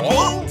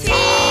terrible.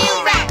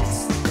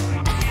 T-Rex.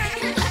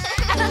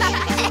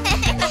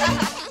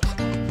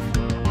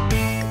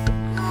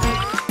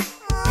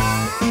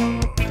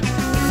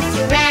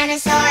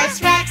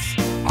 Tyrannosaurus Rex.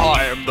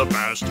 I am the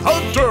best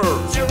hunter.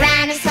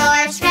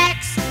 Tyrannosaurus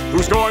Rex.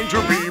 Who's going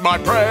to be my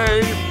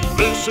prey?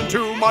 Listen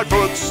to my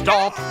foot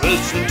stomp,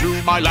 listen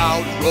to my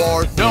loud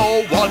roar.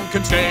 No one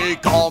can stay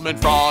calm in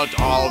front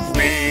of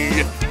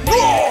me.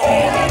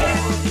 Roar!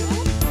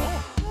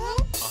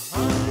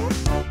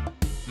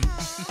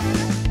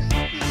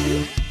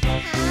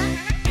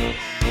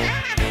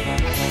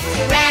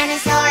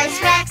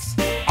 Tyrannosaurus Rex.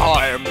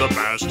 I am the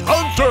best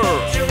hunter.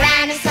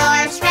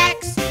 Tyrannosaurus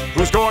Rex.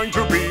 Who's going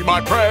to be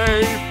my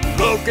prey?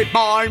 Look at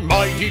my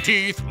mighty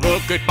teeth,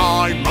 look at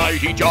my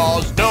mighty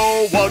jaws.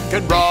 No one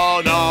can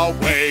run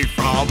away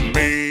from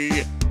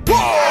me.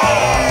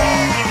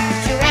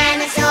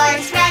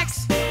 Tyrannosaurus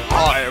Rex.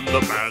 I am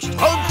the best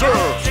hunter.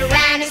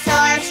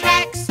 Tyrannosaurus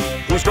Rex.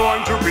 Who's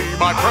going to be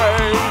my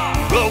prey?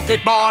 Look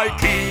at my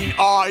keen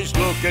eyes,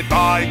 look at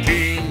my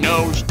keen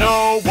nose.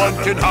 No one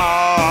can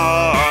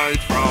hide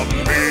from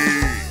me.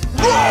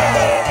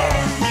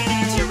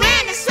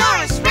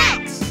 Tyrannosaurus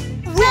Rex.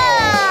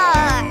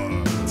 Roar!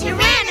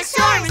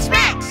 Tyrannosaurus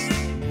Rex.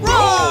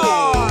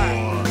 Roar!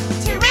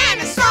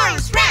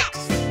 Tyrannosaurus Rex.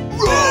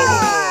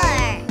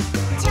 Roar!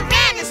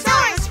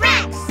 Tyrannosaurus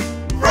Rex.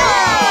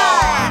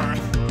 Roar!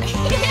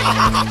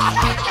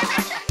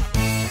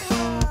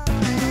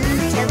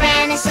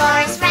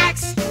 Tyrannosaurus Rex.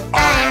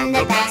 I'm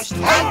the best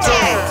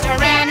hunter.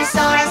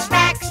 Tyrannosaurus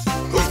Rex.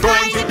 Who's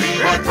going to be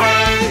my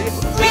prey?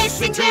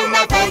 Listen to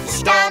my foot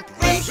stomp.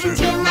 Listen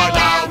to my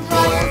loud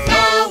roar.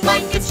 No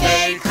one can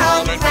stay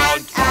calm in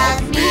front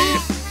of me.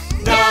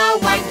 No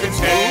one can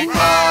stay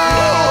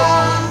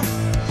calm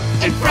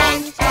in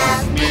front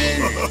of me.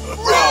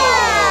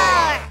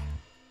 Roar!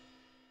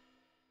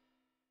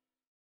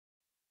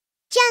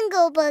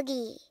 Jungle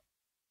Boogie.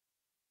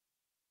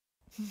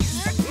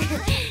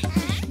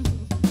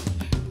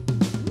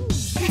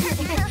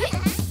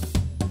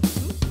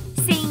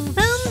 Sing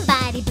boom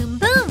body boom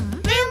boom.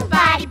 Boom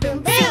body boom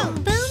boom.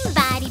 Sing boom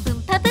body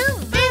boom pa boom.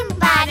 Boom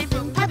body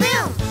boom pa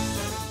boom.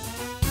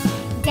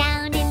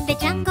 Down in the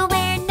jungle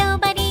where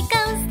nobody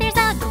goes, there's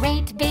a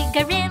great big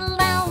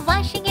gorilla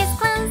washing his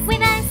clothes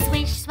with a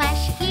swish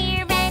swash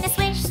here and a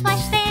swish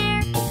swash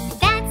there.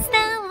 That's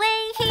the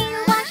way he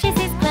washes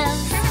his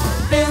clothes.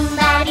 Boom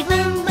body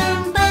boom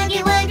boom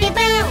boogie woogie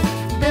boo.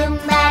 Boom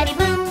body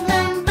boom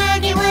boom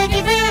boogie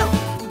woogie boo.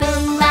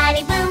 Boom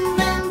body boom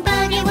boom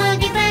boogie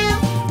woogie boo.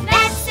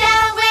 That's the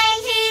way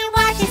he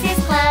washes his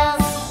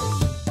clothes.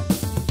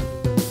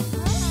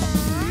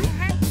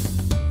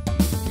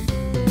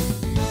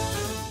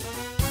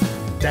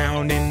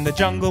 Down in the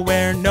jungle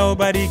where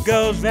nobody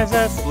goes, there's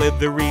a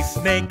slithery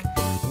snake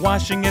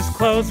washing his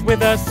clothes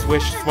with a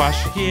swish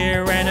swash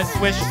here and a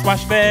swish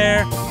swash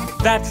there.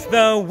 That's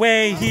the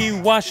way he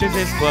washes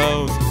his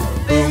clothes.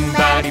 Boom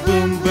body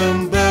boom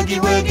boom boogie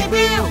woogie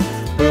boo.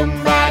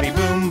 Boom body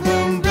boom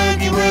boom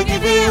boogie woogie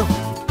boo.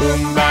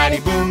 Boom body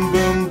boom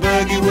boom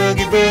boogie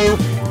woogie boo.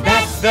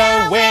 That's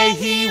the way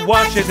he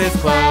washes his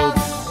clothes.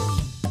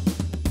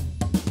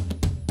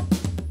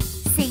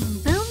 Sing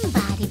boom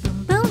body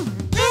boom boom.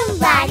 Boom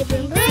body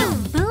boom boom.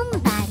 Boom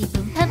body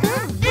boom pa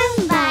boom.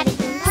 Boom body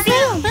boom pa Sing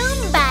boom. boom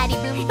body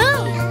boom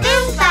boom.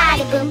 Boom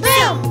body boom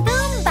boom.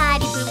 Boom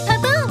body boom pa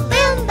boom.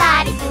 Boom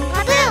body boom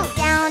pa boom.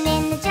 Down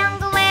in the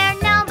jungle where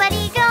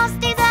nobody goes,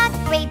 there's a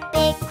great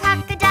big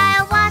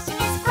crocodile washing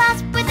his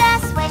clothes with a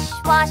swish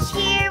wash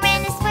here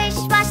and a swish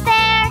wash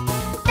there.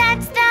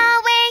 That's the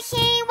way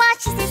he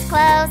washes his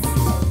clothes.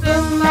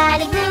 Boom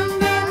body boom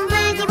boom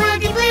boogie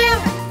woogie boo.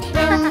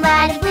 Boom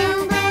body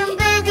boom boom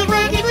boogie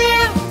woogie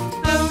boo.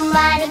 Boom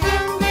body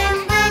boom boom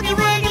boogie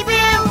woogie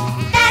boo.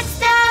 That's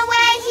the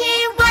way he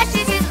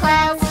washes his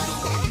clothes.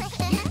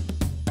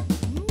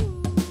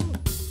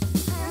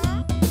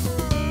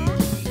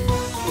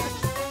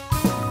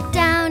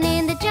 Down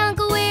in the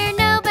jungle where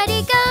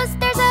nobody goes,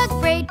 there's a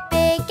great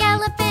big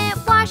elephant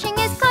washing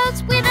his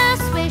clothes with a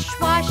swish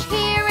wash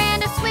here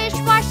and a swish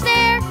wash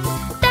there.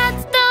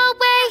 That's the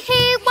way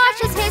he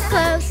washes his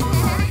clothes.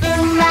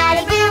 Boom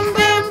body boom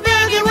boom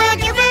boogie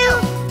woogie boo.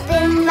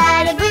 Boom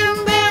body boom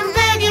boom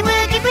boogie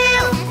woogie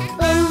boo.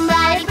 Boom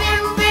body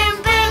boom boom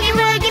boogie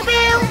woogie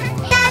boo.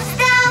 That's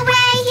the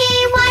way he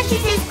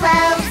washes his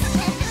clothes.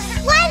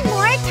 One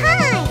more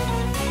time.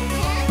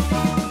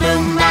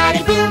 Boom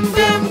body boom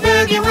boom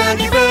boogie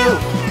woogie boo.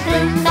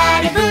 Boom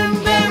body boom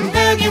boom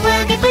boogie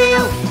woogie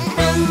boo.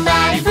 Boom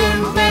body boom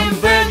boom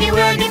boogie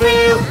woogie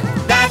boo.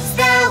 That's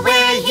the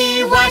way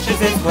he washes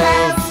his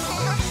clothes.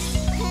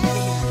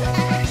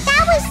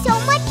 That was so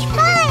much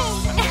fun!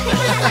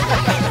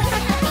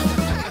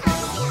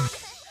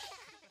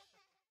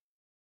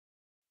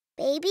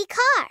 Baby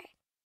car.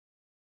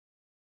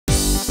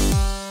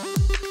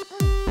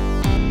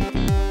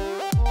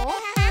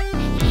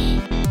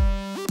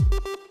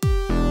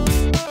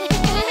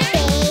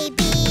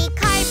 Baby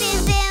car boom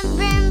boom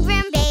vroom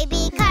vroom.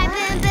 Baby car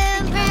boom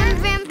boom vroom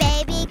vroom.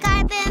 Baby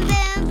car boom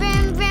boom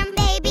vroom vroom.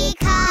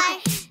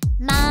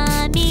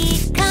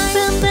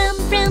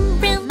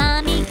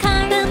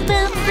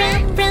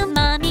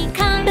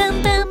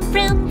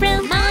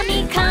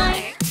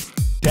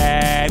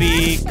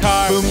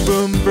 Boom,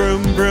 boom,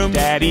 vroom, vroom,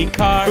 daddy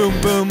car. Boom,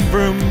 boom,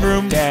 vroom,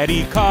 vroom,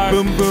 daddy car.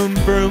 Boom, boom,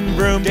 vroom,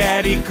 vroom,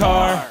 daddy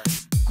car.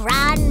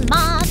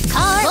 Grandma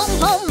car. Boom,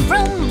 boom,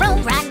 vroom,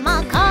 vroom,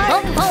 grandma car.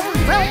 Boom, boom,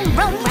 vroom,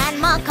 vroom,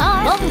 grandma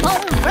car. Boom,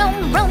 boom,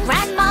 vroom, vroom,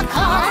 grandma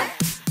car.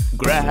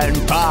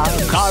 Grandpa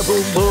car,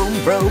 boom, boom,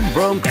 vroom,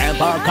 vroom.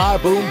 Grandpa car,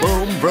 boom,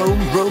 boom, vroom,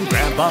 vroom.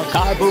 Grandpa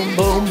car, boom,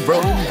 boom,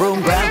 vroom,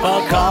 vroom.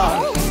 Grandpa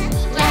car.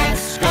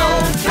 Let's go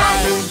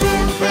drive.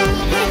 Vroom, vroom,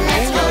 vroom.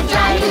 Let's go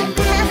drive. Vroom,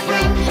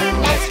 vroom, vroom.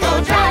 Let's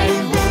go drive.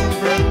 Vroom,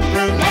 vroom,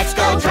 vroom. Let's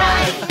go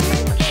drive.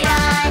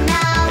 Run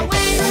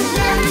away. Vroom,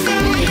 vroom,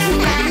 vroom.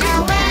 Run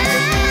away.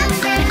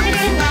 Vroom, vroom,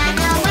 vroom. Run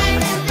away.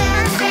 Vroom,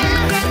 vroom,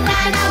 vroom.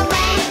 Run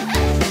away.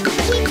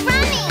 Keep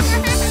running.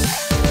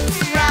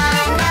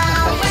 Run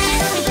away.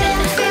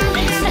 Vroom, vroom, vroom.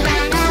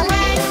 Run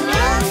away.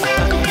 Vroom,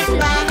 vroom, vroom.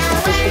 Run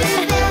away.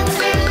 Vroom, vroom,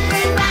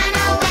 vroom. Run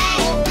away.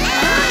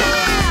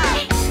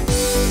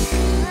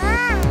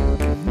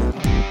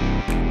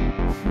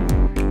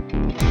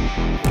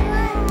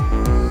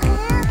 Baby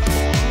car, boom,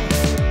 boom,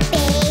 vroom, vroom.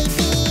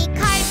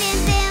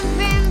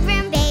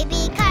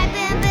 Baby car,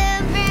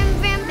 boom, boom, vroom,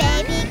 vroom.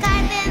 Baby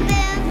car, boom,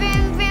 boom,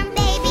 vroom, vroom.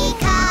 Baby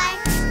car.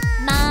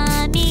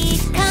 Mommy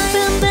car.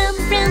 Boom, boom,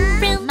 vroom,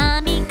 vroom.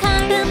 Mommy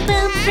car. Boom,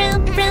 boom,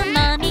 vroom, vroom.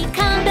 Mommy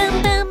car.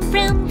 Boom, boom,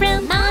 vroom,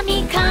 vroom. Mommy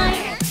car.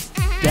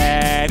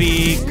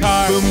 Daddy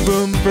car. Boom,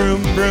 boom,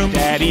 vroom, vroom,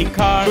 daddy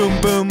car. Boom,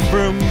 boom,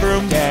 vroom,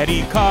 vroom,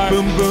 daddy car.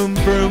 Boom, boom,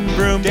 vroom,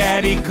 vroom,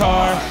 daddy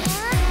car.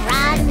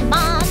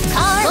 Grandma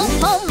car. Boom,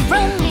 boom,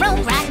 vroom,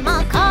 vroom.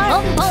 Grandma car.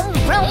 Boom, boom,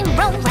 vroom,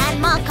 vroom.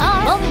 Grandma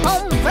car. Boom,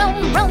 boom, vroom,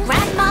 vroom.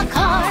 Grandma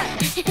car.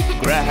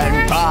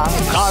 Grandpa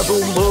car,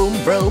 boom, boom,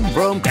 vroom,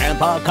 vroom.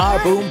 Grandpa car,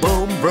 boom,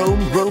 boom, vroom,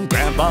 vroom.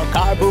 Grandpa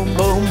car, boom,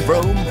 boom,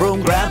 vroom,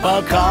 vroom.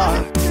 Grandpa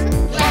car.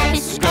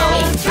 Let's go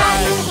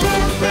drive.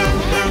 Vroom, vroom,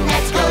 vroom.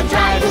 Let's go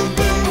drive. Vroom,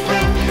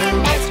 vroom,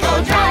 vroom. Let's go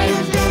drive.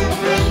 Vroom,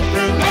 vroom,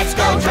 vroom. Let's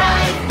go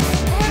drive.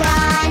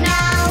 Run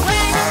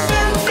away.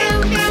 Vroom,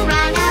 vroom, vroom.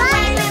 Run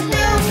away. Vroom,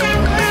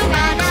 vroom, vroom.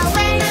 Run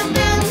away. Vroom,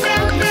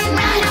 vroom, vroom.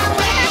 Run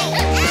away.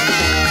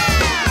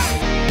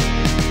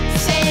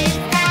 Safe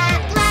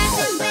at last.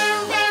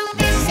 Vroom, vroom,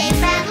 vroom.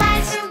 Safe at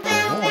last.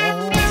 Vroom, vroom,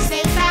 vroom.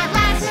 Safe at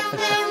last.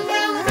 Vroom,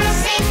 vroom, vroom.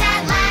 Safe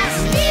at last.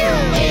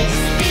 It's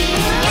the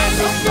end.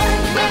 Vroom,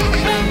 vroom,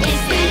 vroom.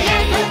 It's the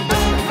end.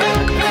 Vroom,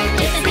 vroom, vroom.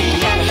 It's the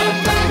end. Vroom,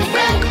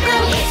 vroom,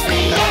 vroom. It's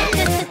the end.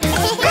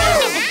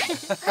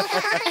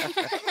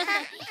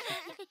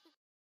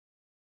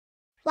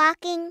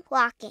 Walking,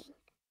 walking.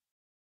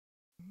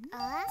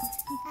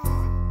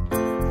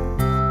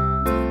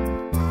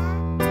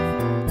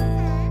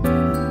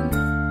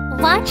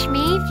 Watch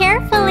me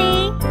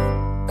carefully.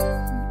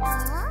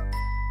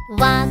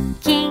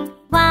 Walking,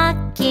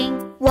 walking.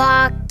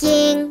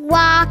 Walking,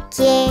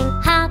 walking.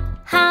 Hop,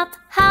 hop,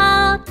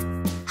 hop.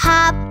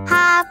 Hop,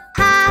 hop,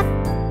 hop.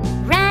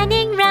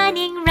 Running,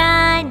 running,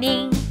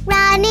 running.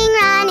 Running,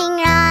 running,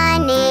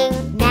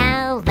 running.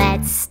 Now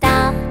let's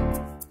stop.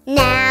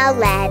 Now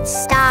let's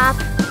stop.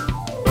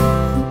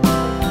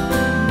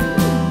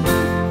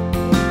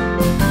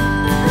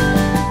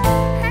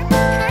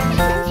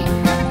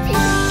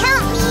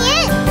 Count me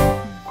in.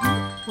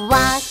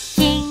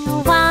 Walking,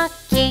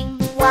 walking.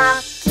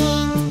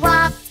 Walking,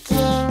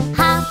 walking.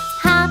 Hop,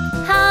 hop,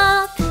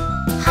 hop.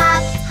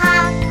 Hop,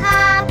 hop,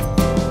 hop.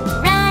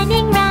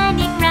 Running,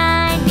 running,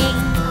 running.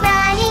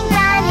 Running,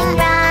 running,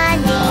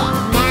 running.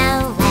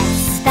 Now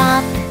let's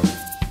stop.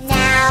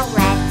 Now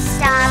let's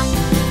stop.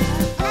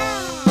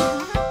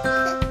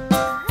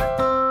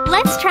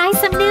 Let's try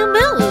some new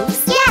moves.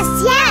 Yes,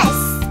 yes.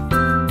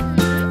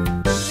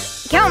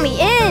 Count me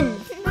in.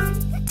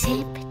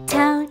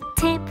 Tiptoe,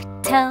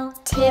 tiptoe.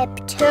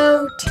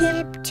 Tiptoe,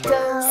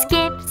 tiptoe.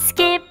 Skip,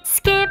 skip,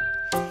 skip.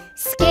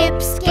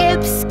 Skip,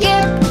 skip,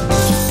 skip.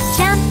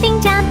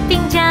 Jumping,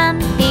 jumping,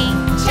 jumping.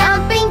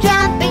 Jumping,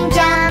 jumping,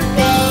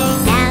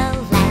 jumping. Now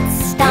let's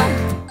stop.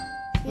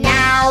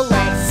 Now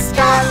let's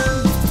stop.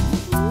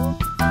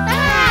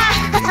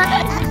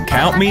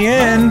 Count me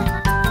in.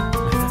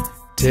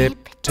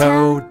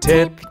 Tiptoe,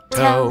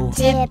 tiptoe.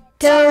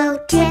 Tiptoe,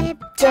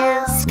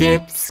 tiptoe.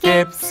 Skip,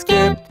 skip,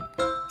 skip.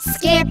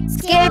 Skip,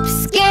 skip,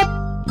 skip.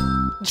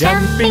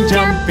 Jumping,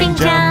 jumping,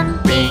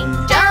 jumping.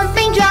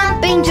 Jumping,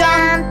 jumping,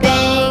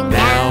 jumping.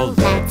 Now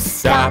let's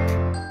stop.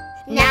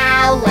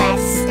 Now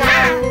let's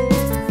stop.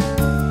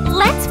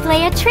 Let's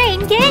play a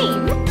train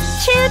game.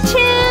 Choo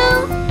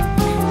choo.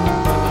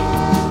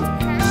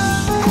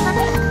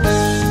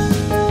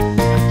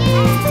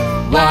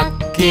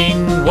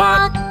 Walking,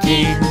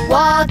 walking.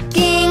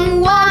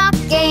 Walking,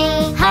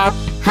 walking. Hop,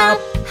 hop,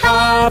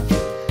 hop.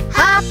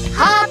 Hop,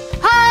 hop,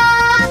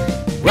 hop.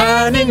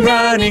 Running,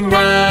 running,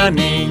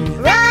 running.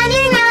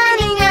 Running,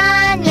 running,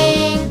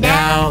 running.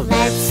 Now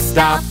let's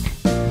stop.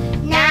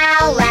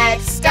 Now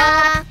let's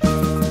stop.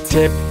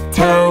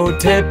 Tiptoe,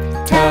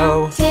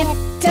 tiptoe.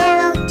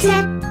 Tiptoe,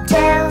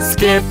 tiptoe.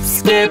 Skip,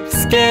 skip,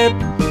 skip.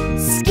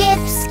 Skip,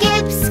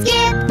 skip,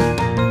 skip.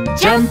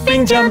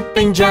 Jumping,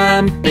 jumping,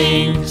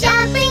 jumping.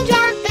 Jumping,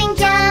 jumping,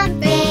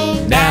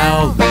 jumping.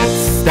 Now let's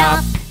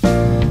stop.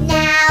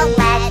 Now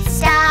let's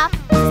stop.